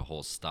got like a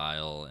whole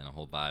style and a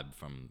whole vibe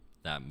from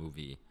that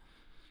movie,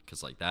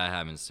 because like that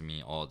happens to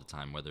me all the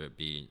time, whether it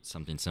be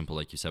something simple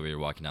like you said, where you're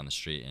walking down the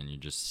street and you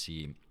just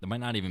see, there might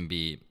not even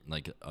be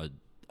like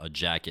a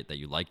jacket that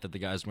you like that the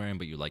guy's wearing,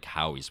 but you like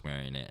how he's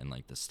wearing it and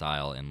like the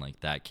style, and like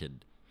that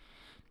kid,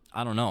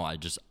 I don't know,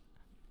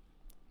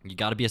 you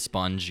got to be a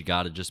sponge. You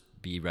got to just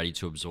be ready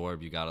to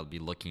absorb. You got to be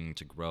looking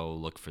to grow,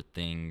 look for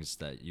things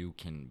that you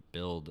can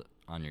build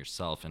on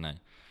yourself. And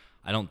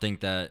I don't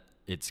think that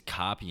it's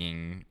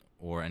copying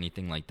or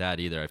anything like that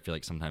either. I feel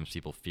like sometimes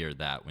people fear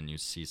that when you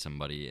see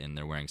somebody and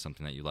they're wearing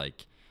something that you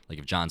like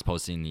if John's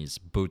posting these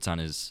boots on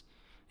his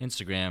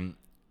Instagram,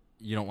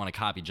 you don't want to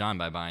copy John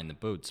by buying the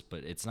boots,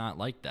 but it's not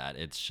like that.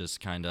 It's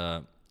just kind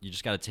of, you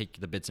just got to take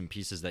the bits and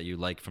pieces that you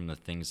like from the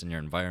things in your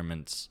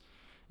environments,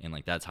 and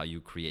like that's how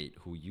you create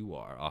who you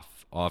are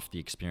off the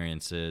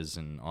experiences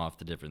and off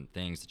the different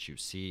things that you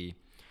see.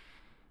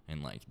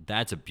 And like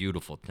that's a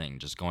beautiful thing,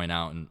 just going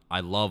out, and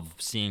I love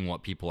seeing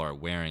what people are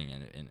wearing,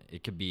 and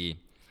it could be,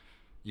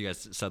 you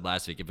guys said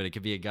last week, but it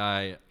could be a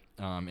guy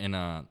in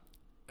a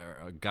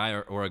guy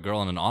or a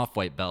girl in an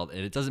off-white belt,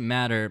 and it doesn't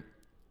matter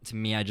to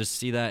me. I just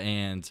see that,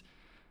 and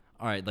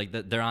all right, like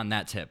they're on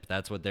that tip.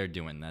 That's what they're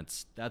doing.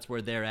 That's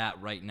where they're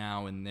at right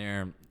now in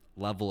their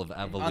level of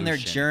evolution. On their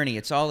journey.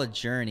 It's all a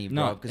journey,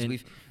 bro. Because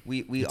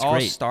we all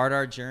great. Start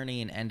our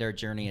journey and end our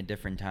journey at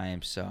different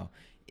times. So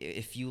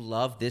if you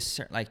love this,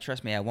 like,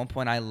 trust me, at one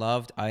point I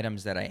loved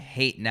items that I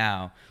hate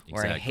now,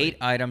 or I hate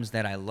items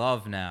that I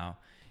love now.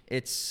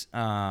 It's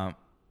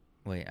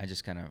wait, I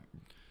just kind of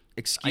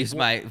excuse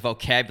my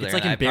vocabulary.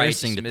 It's like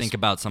embarrassing to think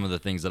about some of the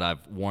things that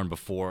I've worn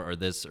before, or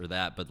this or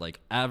that, but like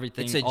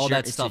everything, all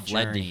that stuff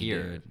led to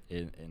here,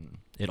 and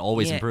it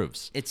always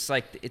improves. It's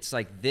like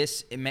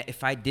this.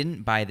 If I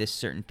didn't buy this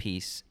certain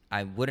piece,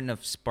 I wouldn't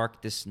have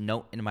sparked this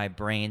note in my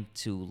brain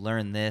to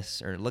learn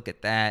this or look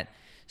at that.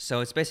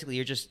 So it's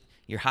basically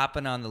you're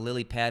hopping on the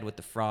lily pad with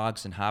the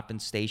frogs and hopping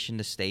station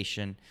to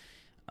station.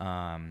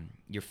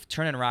 You're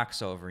turning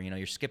rocks over,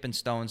 you're skipping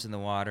stones in the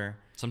water.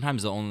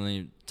 Sometimes the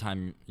only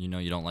time you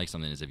don't like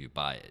something is if you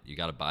buy it. You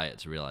got to buy it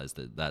to realize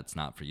that that's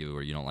not for you,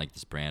 or you don't like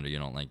this brand, or you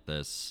don't like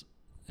this.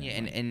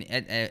 And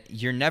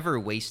you're never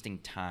wasting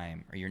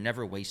time, or you're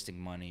never wasting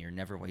money, you're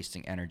never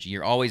wasting energy.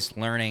 You're always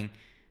learning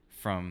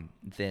from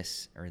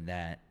this or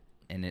that,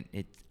 and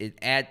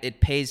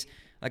it pays.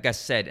 Like I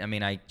said,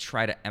 I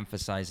try to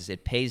emphasize this.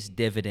 It pays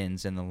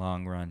dividends in the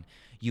long run.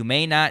 You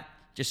may not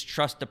just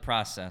trust the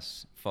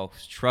process,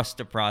 folks. Trust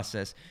the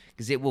process,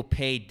 because it will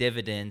pay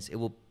dividends. It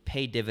will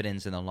pay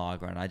dividends in the long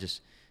run. I feel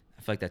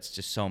like that's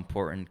just so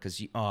important,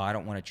 because I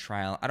don't want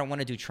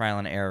to do trial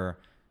and error.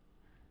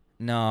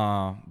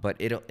 No, but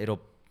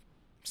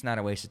it's not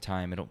a waste of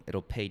time.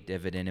 It'll pay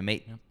dividend. It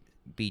may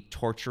be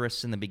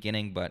torturous in the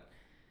beginning, but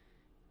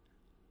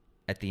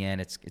at the end,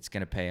 it's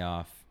gonna pay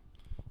off.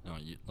 No,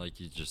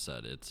 like you just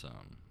said, it's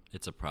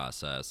a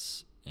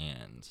process,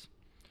 and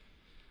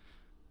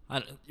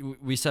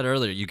we said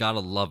earlier, you gotta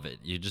love it.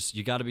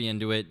 You gotta be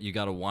into it. You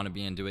gotta want to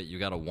be into it. You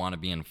gotta want to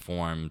be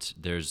informed.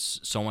 There's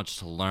so much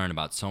to learn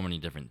about so many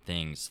different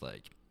things.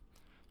 Like,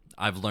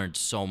 I've learned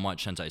so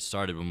much since I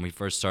started. When we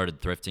first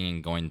started thrifting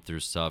and going through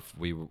stuff,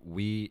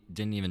 we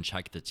didn't even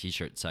check the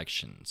t-shirt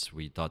sections.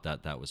 We thought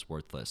that was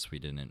worthless. We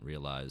didn't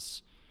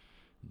realize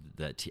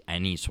that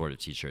any sort of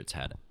t-shirts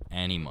had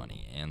any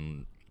money,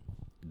 and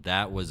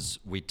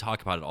we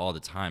talk about it all the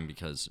time,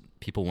 because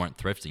people weren't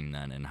thrifting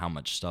then, and how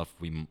much stuff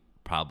we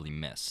probably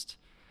missed.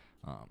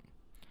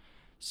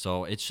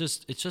 So it's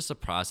just a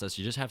process.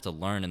 You just have to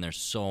learn, and there's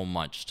so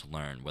much to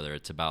learn, whether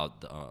it's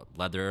about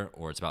leather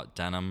or it's about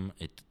denim.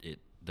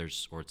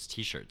 it's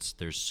t-shirts.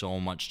 There's so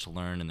much to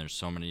learn, and there's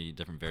so many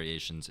different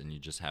variations, and you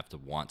just have to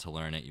want to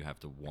learn it. You have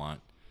to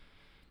want.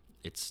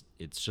 It's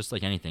just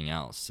like anything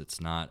else.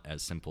 It's not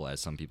as simple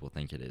as some people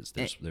think it is.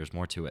 There's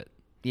more to it.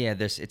 Yeah,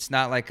 it's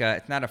not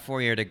it's not a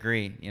 4-year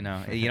degree, you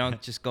know. You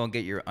don't just go and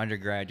get your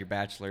undergrad, your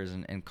bachelor's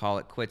and call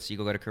it quits. You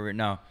go to career.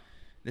 No.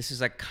 This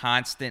is a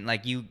constant,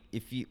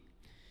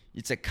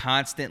 it's a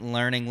constant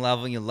learning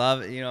level. You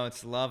love it,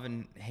 it's love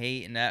and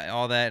hate and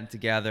all that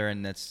together.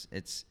 And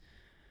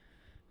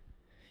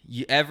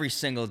every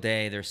single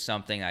day there's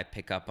something I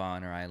pick up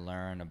on or I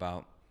learn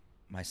about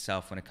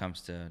myself when it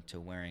comes to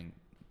wearing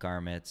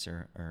garments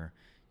or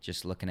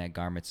just looking at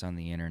garments on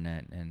the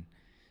internet. And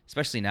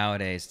especially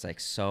nowadays, it's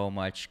like so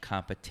much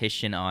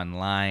competition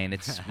online.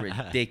 It's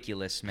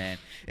ridiculous, man.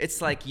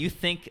 It's like you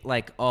think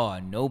like, oh,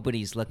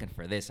 nobody's looking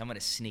for this. I'm going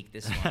to sneak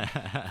this one.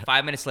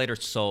 5 minutes later,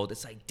 it's sold.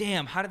 It's like,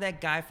 damn, how did that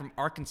guy from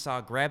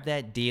Arkansas grab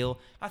that deal?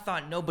 I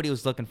thought nobody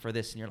was looking for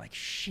this. And you're like,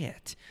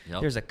 shit,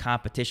 There's a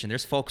competition.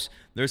 There's folks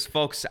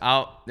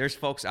out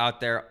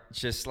there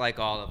just like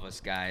all of us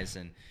guys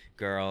and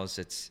girls.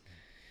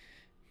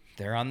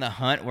 They're on the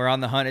hunt. We're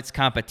on the hunt. It's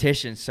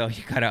competition. So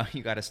you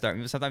gotta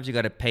start. Sometimes you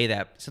gotta pay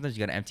that. Sometimes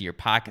you gotta empty your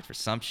pocket for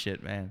some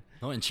shit, man.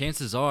 No, and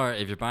chances are,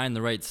 if you're buying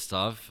the right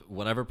stuff,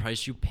 whatever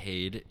price you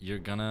paid, you're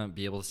gonna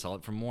be able to sell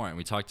it for more. And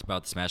we talked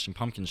about the Smashing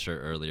Pumpkin shirt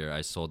earlier. I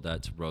sold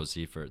that to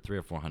Rosie for $300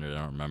 or $400. I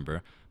don't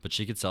remember, but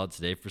she could sell it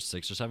today for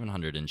 $600 or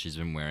 $700, and she's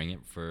been wearing it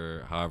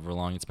for however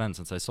long it's been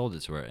since I sold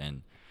it to her.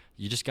 And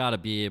you just gotta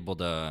be able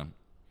to.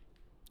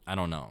 I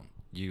don't know.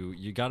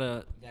 You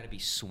gotta be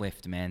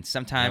swift, man.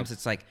 Sometimes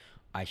it's like.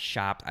 I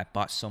shopped. I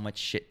bought so much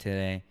shit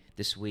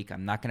this week.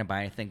 I'm not going to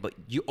buy anything. But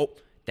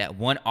that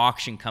one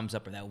auction comes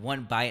up or that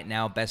one buy it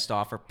now best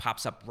offer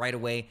pops up right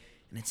away.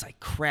 And it's like,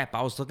 crap,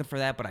 I was looking for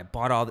that, but I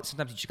bought all that.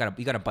 Sometimes you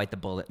gotta bite the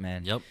bullet,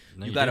 man. Yep.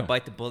 You got to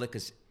bite the bullet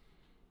because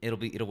it'll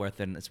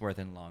worth it. It's worth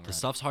it in the long run. The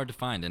stuff's hard to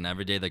find. And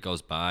every day that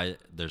goes by,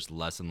 there's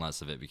less and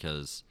less of it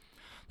because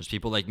there's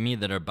people like me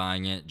that are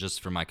buying it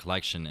just for my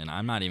collection. And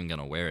I'm not even going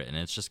to wear it. And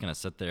it's just going to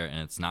sit there and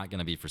it's not going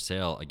to be for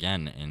sale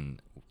again.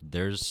 And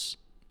there's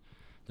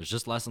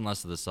just less and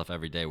less of this stuff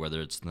every day, whether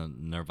it's the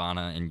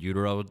Nirvana in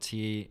utero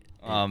tee.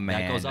 Oh,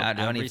 man. That goes up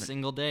every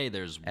single day.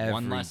 There's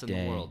one less in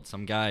the world.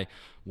 Some guy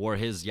wore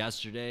his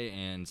yesterday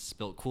and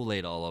spilt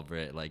Kool-Aid all over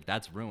it. Like,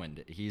 that's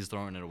ruined. He's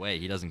throwing it away.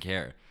 He doesn't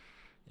care.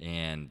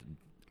 And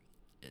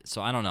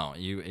so I don't know.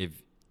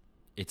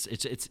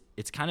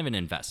 It's kind of an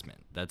investment.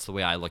 That's the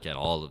way I look at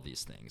all of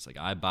these things. Like,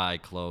 I buy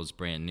clothes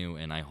brand new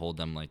and I hold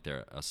them like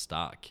they're a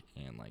stock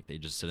and like they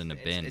just sit in a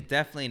bin. It's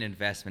definitely an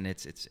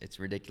investment. It's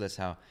ridiculous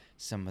how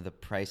some of the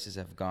prices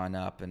have gone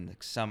up, and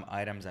some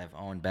items I've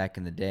owned back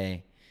in the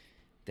day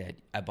that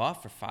I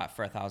bought for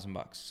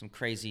 $1,000. Some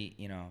crazy,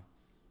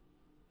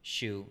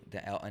 shoe,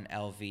 an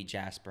LV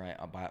Jasper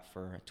I bought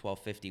for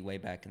 $1,250 way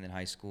back in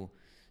high school.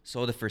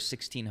 Sold it for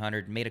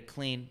 $1,600. Made a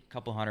clean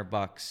couple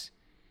 $100.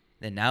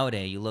 Then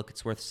nowadays, you look,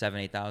 it's worth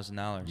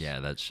 $7,000-$8,000. Yeah,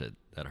 that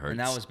hurts. And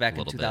that was back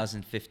in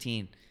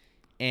 2015.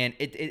 And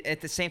it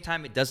at the same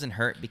time, it doesn't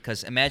hurt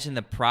because imagine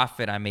the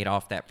profit I made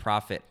off that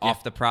profit,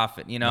 off the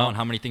profit, No, and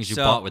how many things you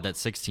bought with that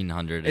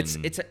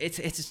 $1,600.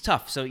 It's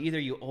tough. So either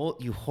you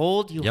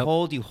hold,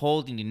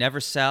 and you never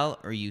sell,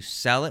 or you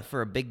sell it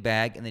for a big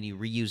bag and then you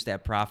reuse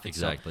that profit.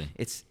 Exactly.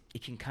 So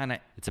it can kind of.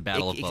 It's a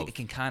battle of both. It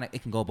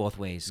can go both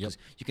ways. Yep.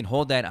 You can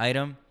hold that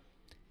item,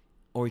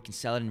 or you can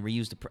sell it and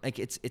reuse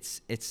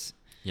it's.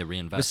 Yeah,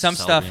 reinvest. But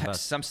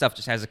some stuff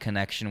just has a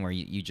connection where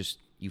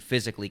you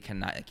physically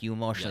cannot, you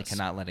emotionally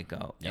cannot let it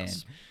go.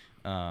 Yes.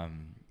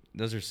 And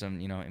those are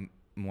some,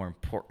 more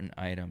important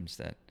items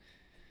that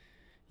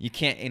you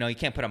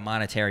can't put a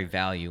monetary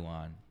value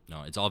on.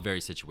 No, it's all very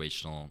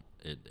situational.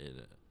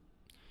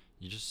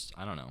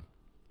 I don't know.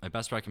 My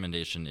best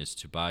recommendation is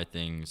to buy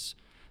things.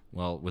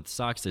 Well, with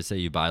stocks, they say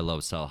you buy low,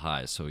 sell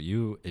high. So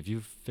if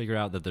you figure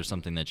out that there's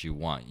something that you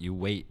want,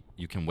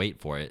 you can wait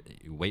for it.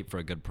 You wait for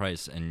a good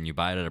price, and you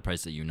buy it at a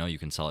price that you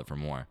can sell it for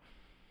more.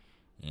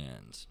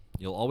 And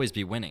you'll always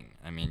be winning.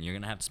 I mean, you're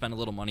going to have to spend a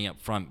little money up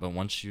front, but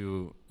once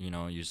you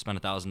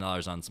spend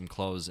 $1,000 on some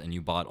clothes and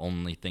you bought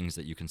only things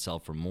that you can sell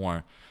for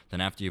more, then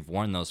after you've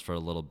worn those for a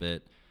little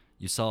bit,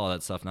 you sell all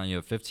that stuff, now you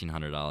have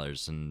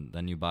 $1,500, and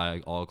then you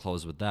buy all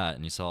clothes with that,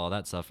 and you sell all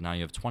that stuff, now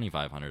you have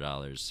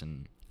 $2,500,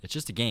 and it's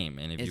just a game,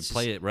 and if you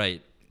play it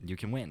right, you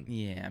can win.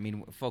 Yeah, I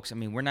mean, folks,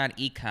 we're not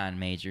econ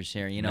majors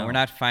here, No. We're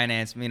not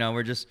finance,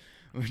 we're just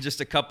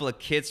a couple of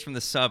kids from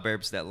the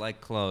suburbs that like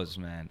clothes,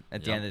 man.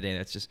 At the end of the day,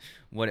 that's just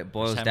what it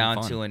boils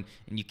down to, and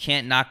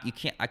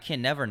I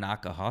can never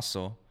knock a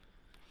hustle.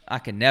 I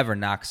can never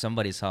knock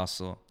somebody's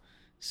hustle.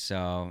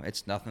 So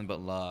it's nothing but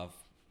love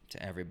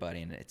to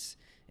everybody, and it's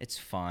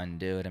fun,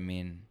 dude.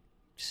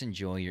 Just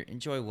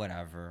enjoy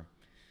whatever.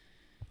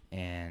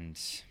 And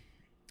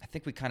I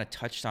think we kind of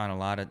touched on a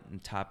lot of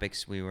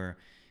topics we were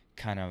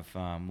kind of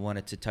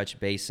wanted to touch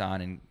base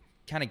on, and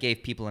kind of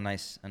gave people a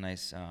nice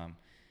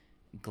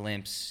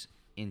glimpse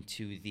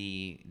into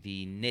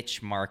the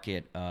niche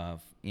market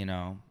of,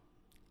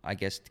 I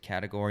guess the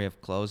category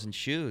of clothes and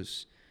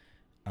shoes.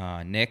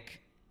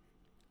 Nick,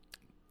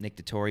 Nick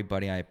Dettore,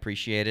 buddy, I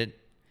appreciate it.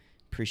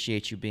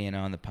 Appreciate you being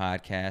on the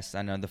podcast.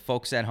 I know the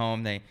folks at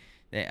home,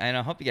 and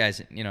I hope you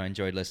guys,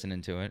 enjoyed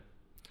listening to it.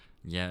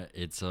 Yeah,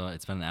 it's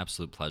been an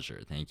absolute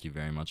pleasure. Thank you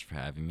very much for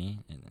having me,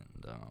 and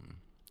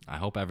I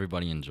hope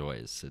everybody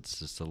enjoys. It's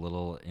just a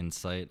little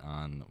insight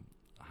on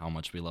how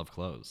much we love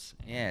clothes.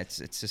 Yeah, it's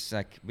just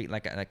like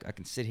I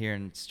can sit here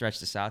and stretch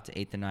this out to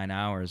 8 to 9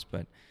 hours,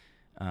 but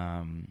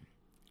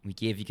we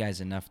gave you guys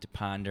enough to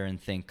ponder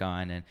and think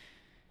on, and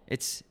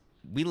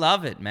we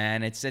love it,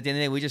 man. It's at the end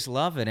of the day, we just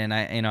love it, and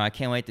I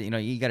can't wait to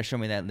you got to show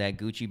me that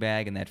Gucci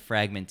bag and that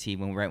fragment tee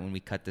when we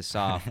cut this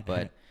off,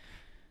 but.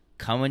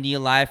 Coming to you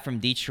live from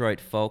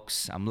Detroit,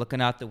 folks. I'm looking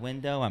out the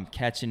window. I'm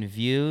catching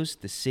views.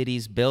 The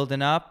city's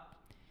building up.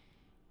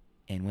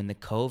 And when the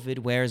COVID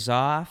wears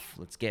off,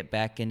 let's get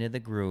back into the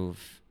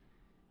groove.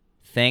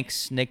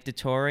 Thanks, Nick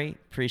Dettore.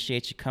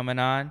 Appreciate you coming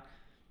on.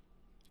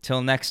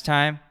 Till next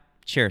time,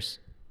 cheers.